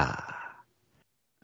 Ah.